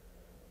heal.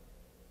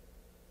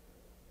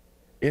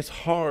 It's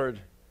hard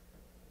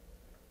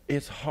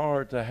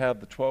to have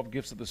the 12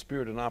 gifts of the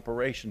Spirit in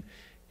operation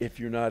if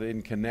you're not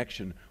in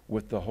connection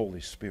with the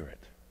Holy Spirit.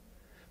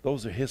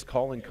 Those are his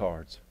calling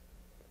cards.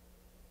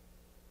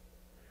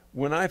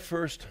 When I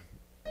first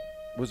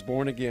was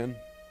born again,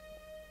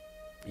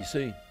 you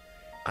see,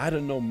 I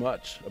didn't know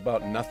much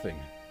about nothing,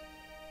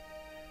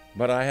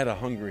 but I had a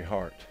hungry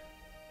heart.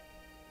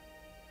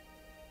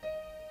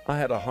 I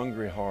had a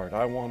hungry heart.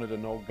 I wanted to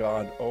know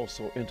God oh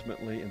so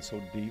intimately and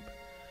so deep.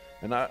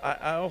 And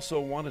I also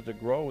wanted to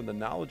grow in the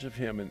knowledge of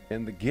him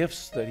and the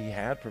gifts that he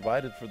had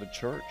provided for the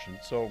church. And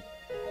so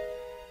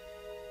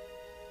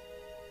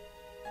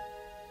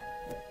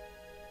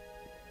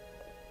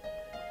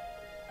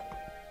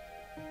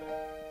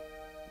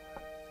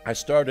I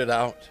started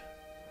out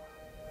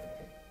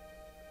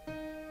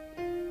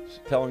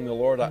telling the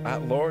Lord,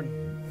 Lord,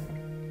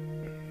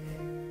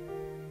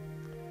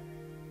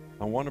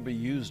 I want to be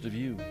used of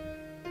you.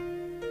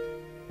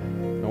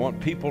 I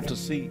want people to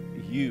see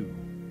you.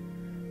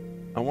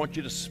 I want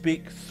you to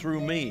speak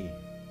through me.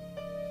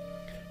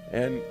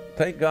 And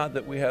thank God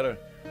that we had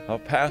a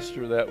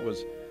pastor that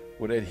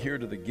would adhere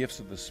to the gifts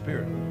of the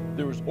Spirit.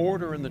 There was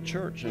order in the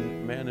church,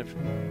 and man, if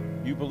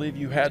you believe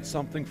you had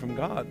something from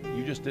God,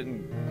 you just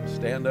didn't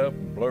stand up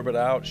and blurb it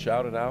out,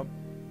 shout it out.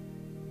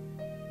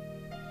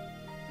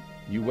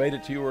 You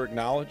waited till you were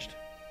acknowledged.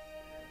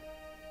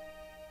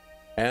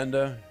 And,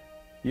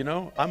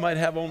 I might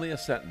have only a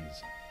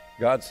sentence.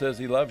 God says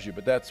he loves you,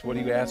 but that's what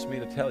he asked me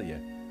to tell you.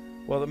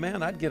 Well,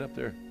 I'd get up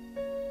there.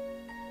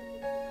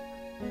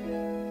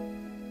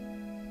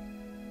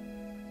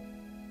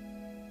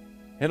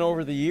 And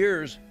over the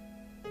years,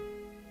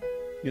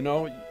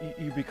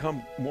 you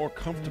become more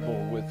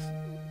comfortable with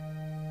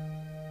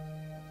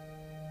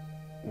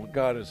what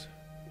God has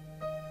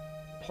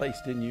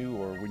placed in you,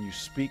 or when you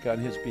speak on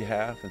his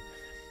behalf. And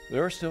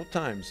there are still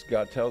times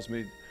God tells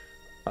me,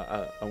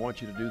 I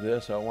want you to do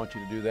this, I want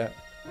you to do that.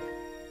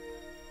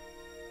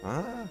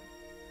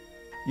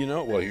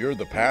 Well, you're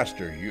the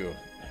pastor.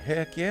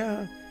 Heck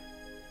yeah.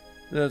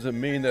 Doesn't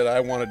mean that I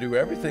want to do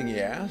everything you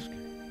ask.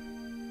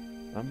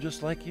 I'm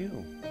just like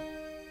you.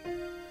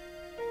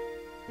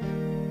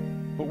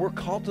 But we're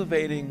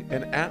cultivating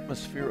an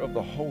atmosphere of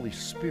the Holy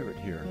Spirit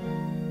here.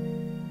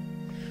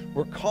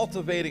 We're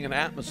cultivating an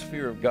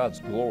atmosphere of God's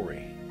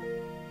glory.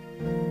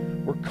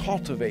 We're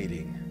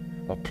cultivating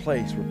a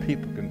place where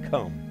people can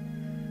come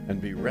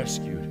and be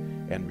rescued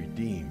and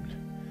redeemed.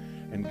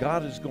 And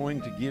God is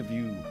going to give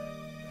you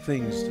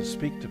things to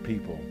speak to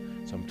people.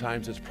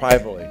 Sometimes it's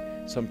privately.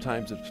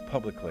 Sometimes it's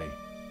publicly.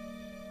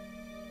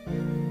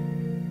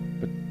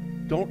 But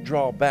don't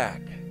draw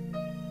back.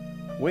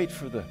 Wait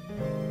for the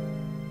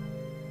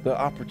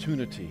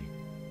opportunity.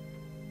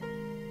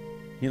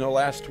 You know,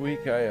 last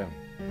week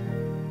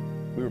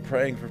we were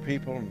praying for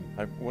people, and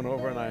I went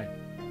over and I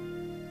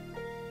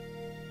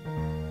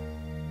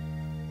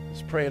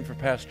was praying for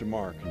Pastor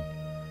Mark. And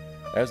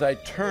as I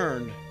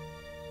turned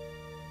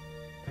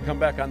to come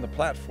back on the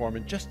platform,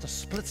 in just a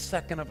split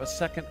second of a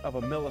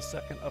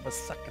millisecond of a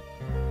second,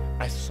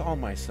 I saw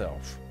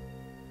myself.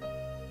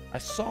 I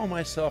saw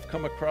myself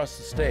come across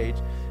the stage,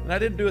 and I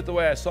didn't do it the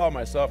way I saw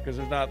myself because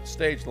there's not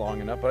stage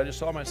long enough, but I just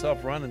saw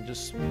myself run and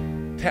just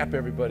tap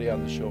everybody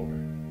on the shoulder.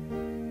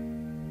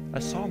 I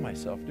saw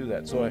myself do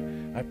that, so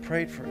I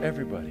prayed for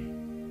everybody.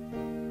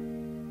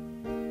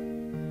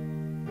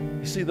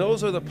 You see,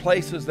 those are the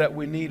places that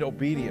we need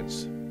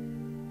obedience.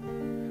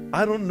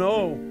 I don't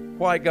know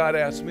why God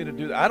asked me to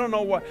do that. I don't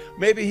know why.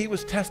 Maybe he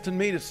was testing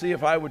me to see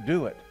if I would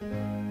do it.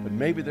 But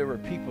maybe there were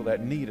people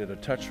that needed a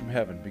touch from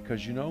heaven,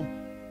 because, you know,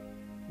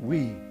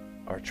 we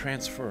are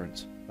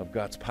transference of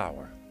God's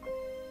power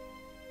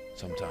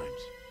sometimes.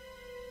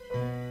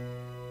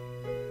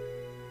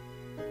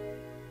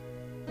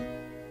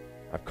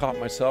 I've caught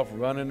myself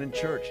running in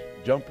church,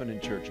 jumping in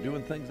church,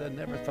 doing things I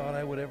never thought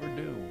I would ever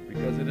do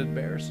because it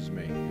embarrasses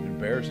me. It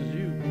embarrasses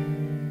you.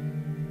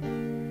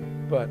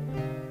 But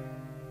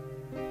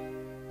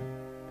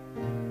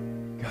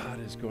God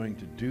is going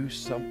to do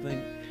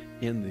something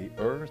in the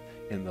earth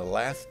in the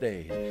last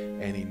days,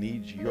 and he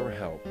needs your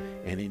help,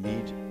 and he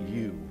needs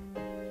you.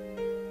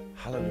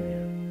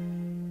 Hallelujah.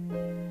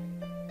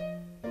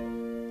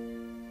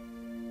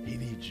 He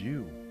needs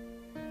you.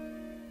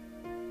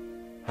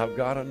 How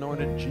God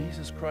anointed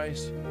Jesus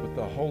Christ with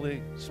the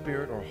Holy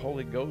Spirit or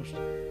Holy Ghost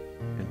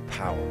and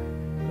power,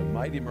 the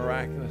mighty,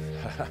 miraculous,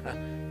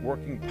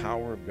 working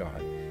power of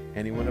God.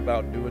 And he went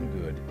about doing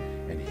good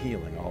and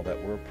healing all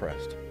that were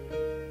oppressed.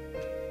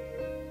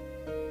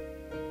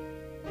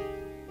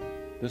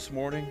 This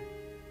morning,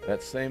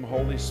 that same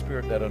Holy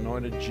Spirit that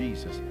anointed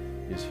Jesus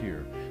is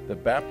here. The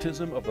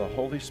baptism of the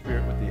Holy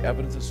Spirit with the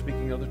evidence of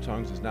speaking other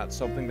tongues is not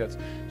something that's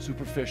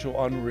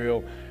superficial,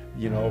 unreal,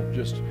 you know,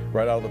 just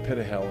right out of the pit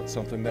of hell. It's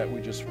something that we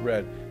just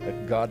read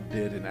that God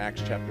did in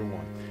Acts chapter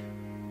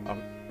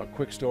 1. A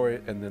quick story,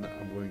 and then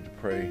I'm going to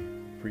pray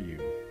for you.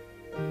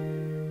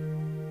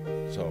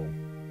 So,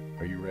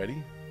 are you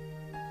ready?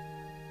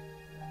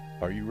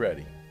 Are you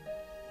ready?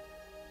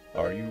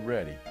 Are you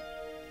ready?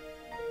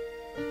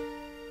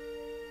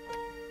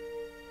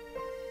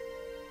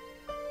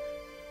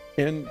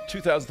 In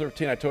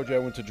 2013, I told you I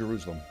went to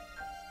Jerusalem.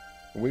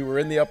 We were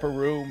in the upper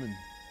room,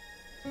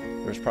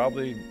 and there's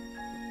probably,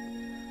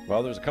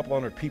 well, there's a couple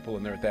hundred people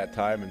in there at that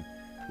time, and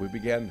we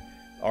began,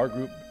 our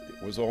group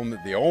was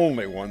the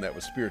only one that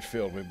was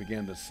spirit-filled. We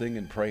began to sing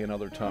and pray in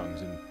other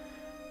tongues, and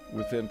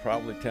within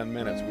probably 10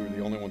 minutes, we were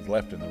the only ones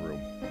left in the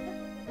room.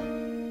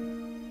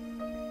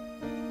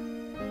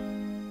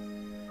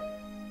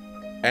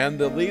 And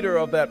the leader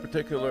of that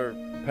particular,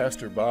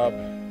 Pastor Bob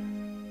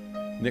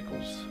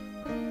Nichols,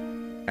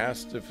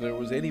 asked if there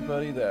was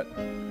anybody that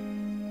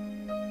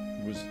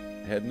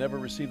had never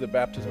received the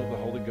baptism of the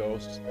Holy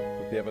Ghost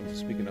with the evidence of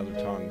speaking other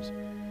tongues.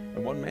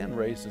 And one man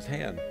raised his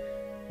hand,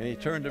 and he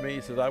turned to me.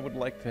 He said, "I would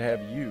like to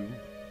have you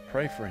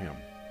pray for him."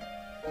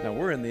 Now,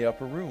 we're in the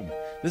upper room.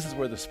 This is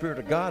where the Spirit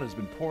of God has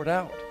been poured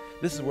out.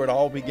 This is where it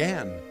all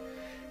began.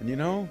 And you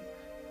know,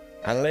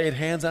 I laid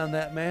hands on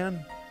that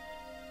man.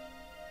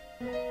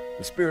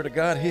 The Spirit of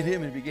God hit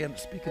him, and he began to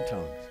speak in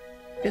tongues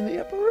in the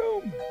upper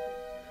room.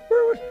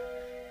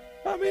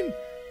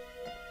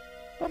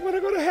 I'm going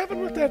to go to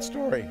heaven with that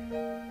story.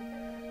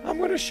 I'm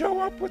going to show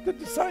up with the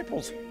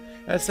disciples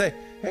and say,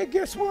 "Hey,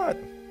 guess what?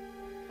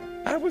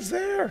 I was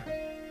there.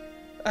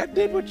 I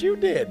did what you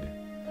did.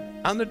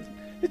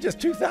 It's just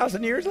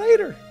 2,000 years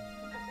later.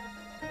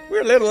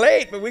 We're a little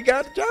late, but we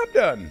got the job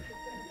done."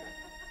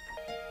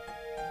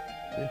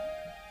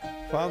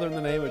 Father, in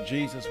the name of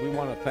Jesus, we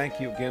want to thank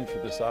you again for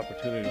this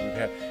opportunity we've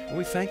had. And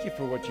we thank you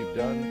for what you've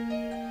done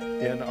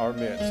in our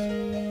midst.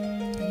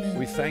 Amen.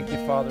 We thank you,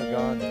 Father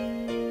God,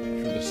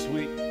 for the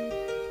sweet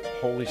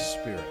Holy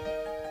Spirit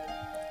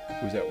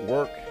who's at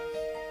work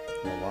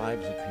in the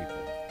lives of people.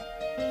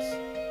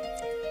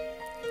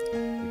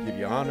 We give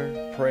you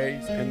honor,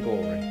 praise, and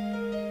glory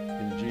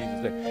in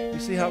Jesus' name. You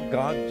see how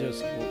God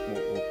just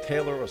will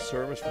tailor a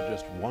service for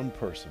just one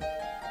person.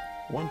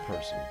 One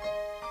person.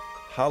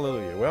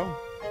 Hallelujah. Well,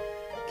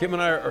 Kim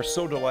and I are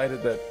so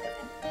delighted that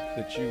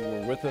you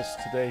were with us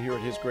today here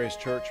at His Grace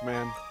Church,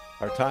 man.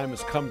 Our time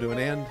has come to an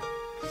end,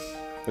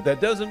 but that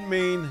doesn't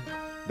mean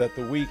that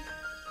the week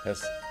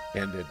has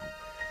ended.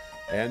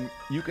 And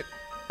you can,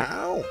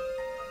 ow!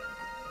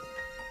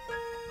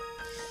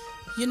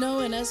 You know,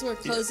 and as we're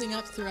closing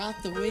up throughout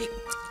the week,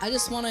 I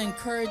just want to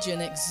encourage you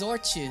and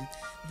exhort you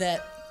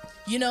that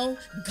You know,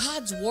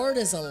 God's word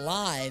is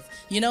alive.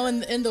 You know,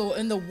 in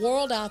the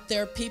world out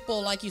there,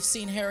 people, like you've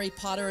seen Harry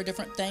Potter or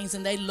different things,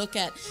 and they look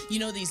at, you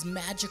know, these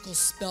magical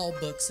spell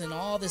books and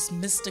all this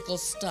mystical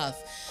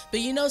stuff. But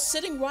you know,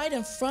 sitting right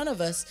in front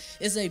of us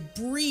is a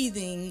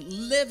breathing,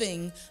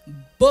 living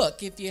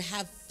book if you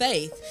have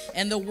faith.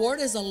 And the word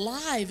is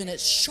alive, and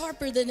it's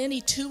sharper than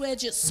any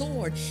two-edged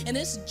sword. And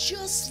it's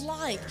just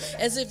like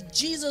as if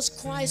Jesus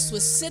Christ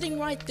was sitting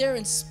right there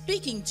and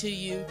speaking to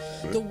you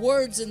the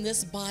words in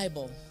this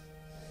Bible.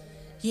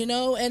 You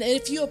know, and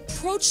if you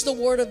approach the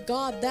Word of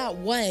God that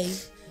way,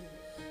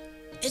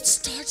 it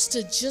starts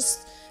to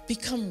just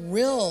become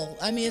real.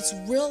 I mean, it's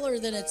realer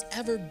than it's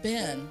ever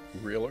been.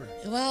 Realer?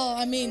 Well,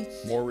 I mean,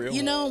 more real?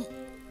 You know,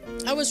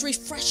 I was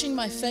refreshing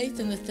my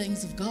faith in the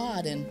things of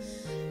God. And,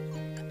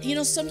 you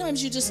know,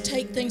 sometimes you just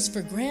take things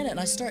for granted. And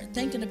I start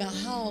thinking about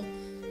how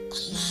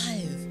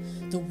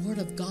alive the Word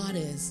of God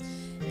is.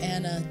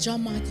 And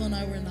John Michael and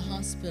I were in the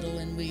hospital,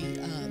 and we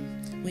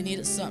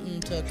needed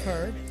something to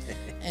occur.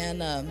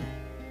 And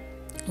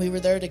we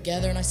were there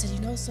together, and I said, you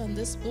know, son,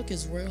 this book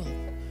is real.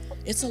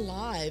 It's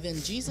alive,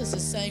 and Jesus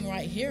is saying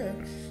right here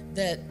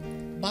that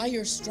by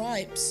your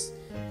stripes,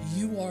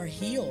 you are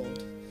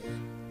healed.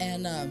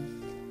 And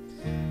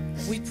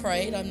we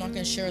prayed. I'm not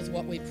going to share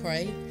what we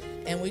prayed.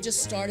 And we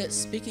just started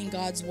speaking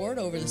God's word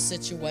over the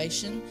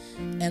situation,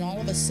 and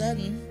all of a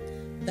sudden,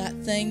 that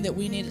thing that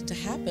we needed to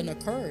happen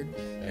occurred.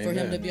 Amen. For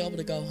him to be able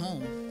to go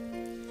home.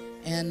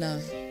 And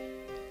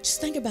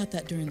just think about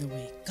that during the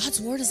week. God's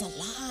word is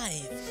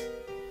alive.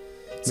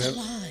 It's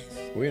alive.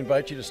 We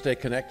invite you to stay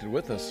connected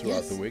with us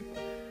throughout the week.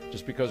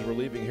 Just because we're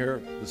leaving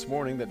here this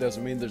morning, that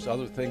doesn't mean there's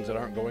other things that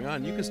aren't going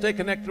on. You can stay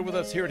connected with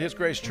us here at His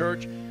Grace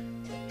Church,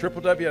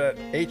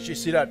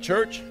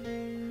 www.hgc.church,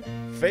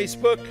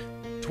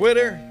 Facebook,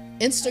 Twitter,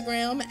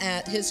 Instagram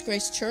at His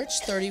Grace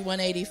Church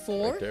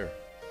 3184. Right there.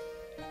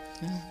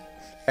 Yeah.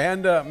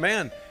 And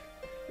man,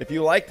 if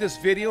you like this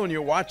video and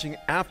you're watching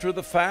after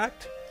the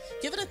fact,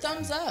 give it a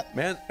thumbs up.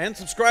 Man, and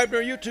subscribe to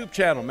our YouTube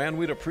channel. Man,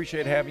 we'd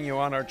appreciate having you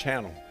on our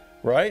channel.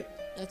 Right?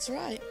 That's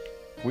right.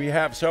 We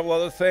have several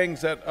other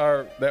things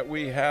that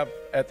we have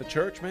at the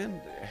church,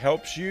 man. It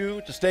helps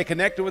you to stay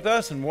connected with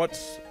us. And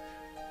what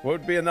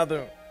would be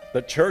another?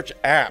 The church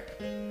app.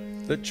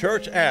 The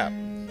church app.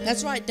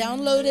 That's right.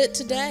 Download it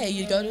today.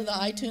 You go to the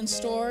iTunes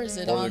store. Is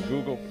it or on the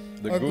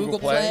Google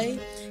Play?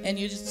 And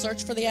you just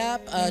search for the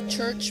app,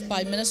 Church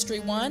by Ministry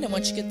One. And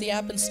once you get the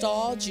app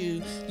installed,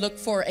 you look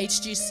for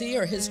HGC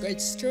or His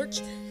Grace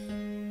Church,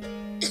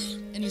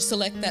 and you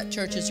select that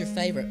church as your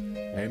favorite.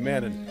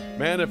 Amen. And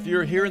man, if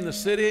you're here in the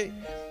city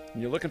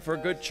and you're looking for a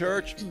good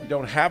church, you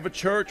don't have a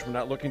church, we're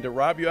not looking to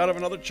rob you out of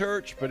another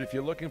church, but if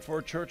you're looking for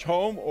a church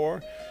home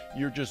or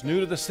you're just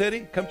new to the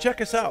city, come check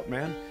us out,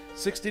 man.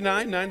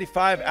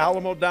 6995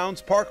 Alamo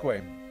Downs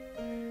Parkway.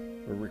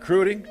 We're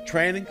recruiting,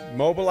 training,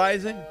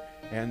 mobilizing,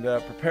 and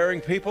preparing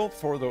people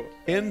for the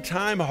end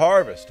time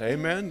harvest.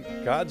 Amen.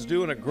 God's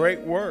doing a great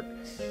work.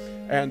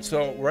 And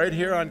so right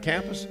here on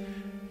campus,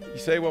 you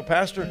say, well,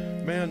 Pastor,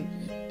 man,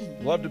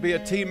 love to be a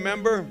team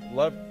member,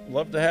 love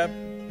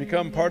to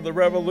become part of the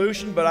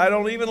revolution, but I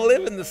don't even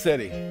live in the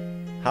city.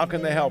 How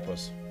can they help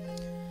us?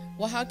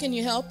 Well, how can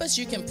you help us?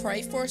 You can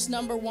pray for us,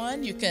 number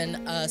one. You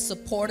can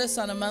support us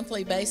on a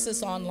monthly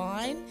basis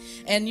online,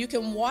 and you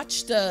can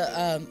watch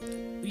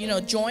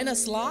join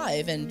us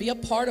live and be a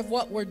part of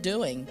what we're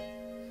doing.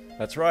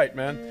 That's right,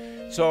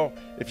 man. So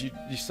if you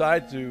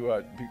decide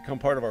to become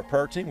part of our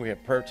prayer team, we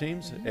have prayer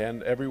teams,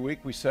 and every week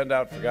we send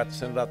out, forgot to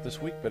send it out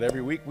this week, but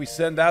every week we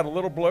send out a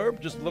little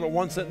blurb, just a little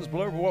one-sentence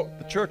blurb of what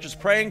the church is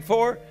praying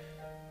for.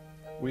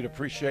 We'd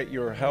appreciate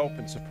your help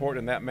and support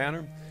in that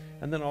manner.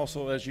 And then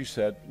also, as you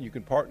said, you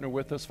can partner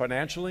with us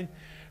financially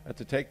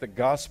to take the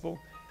gospel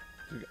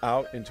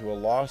out into a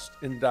lost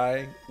and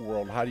dying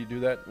world. How do you do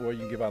that? Well, you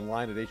can give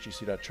online at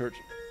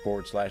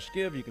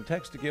hgc.church/give. You can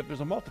text to give. There's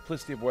a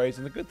multiplicity of ways.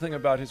 And the good thing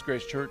about His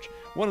Grace Church,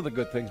 one of the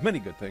good things, many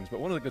good things, but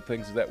one of the good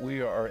things is that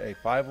we are a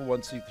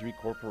 501c3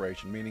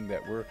 corporation, meaning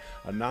that we're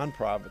a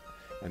nonprofit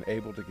and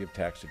able to give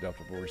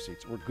tax-deductible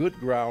receipts. We're good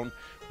ground.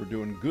 We're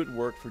doing good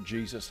work for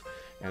Jesus.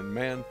 And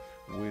man,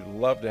 we'd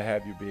love to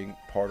have you being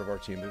part of our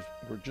team.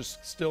 We're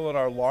just still in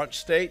our launch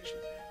stage,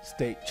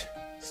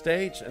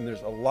 and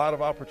there's a lot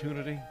of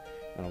opportunity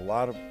and a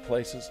lot of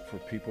places for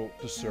people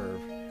to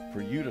serve,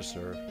 for you to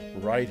serve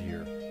right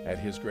here at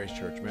His Grace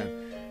Church,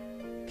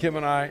 man. Kim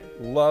and I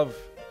love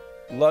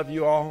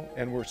you all,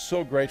 and we're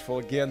so grateful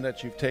again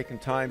that you've taken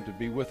time to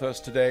be with us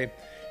today.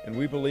 And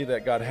we believe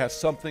that God has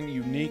something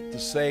unique to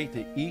say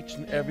to each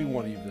and every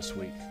one of you this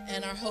week.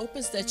 And our hope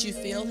is that you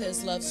feel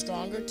His love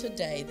stronger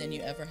today than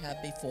you ever have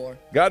before.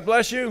 God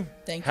bless you.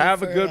 Thank you.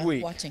 Have a good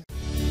week. Watching.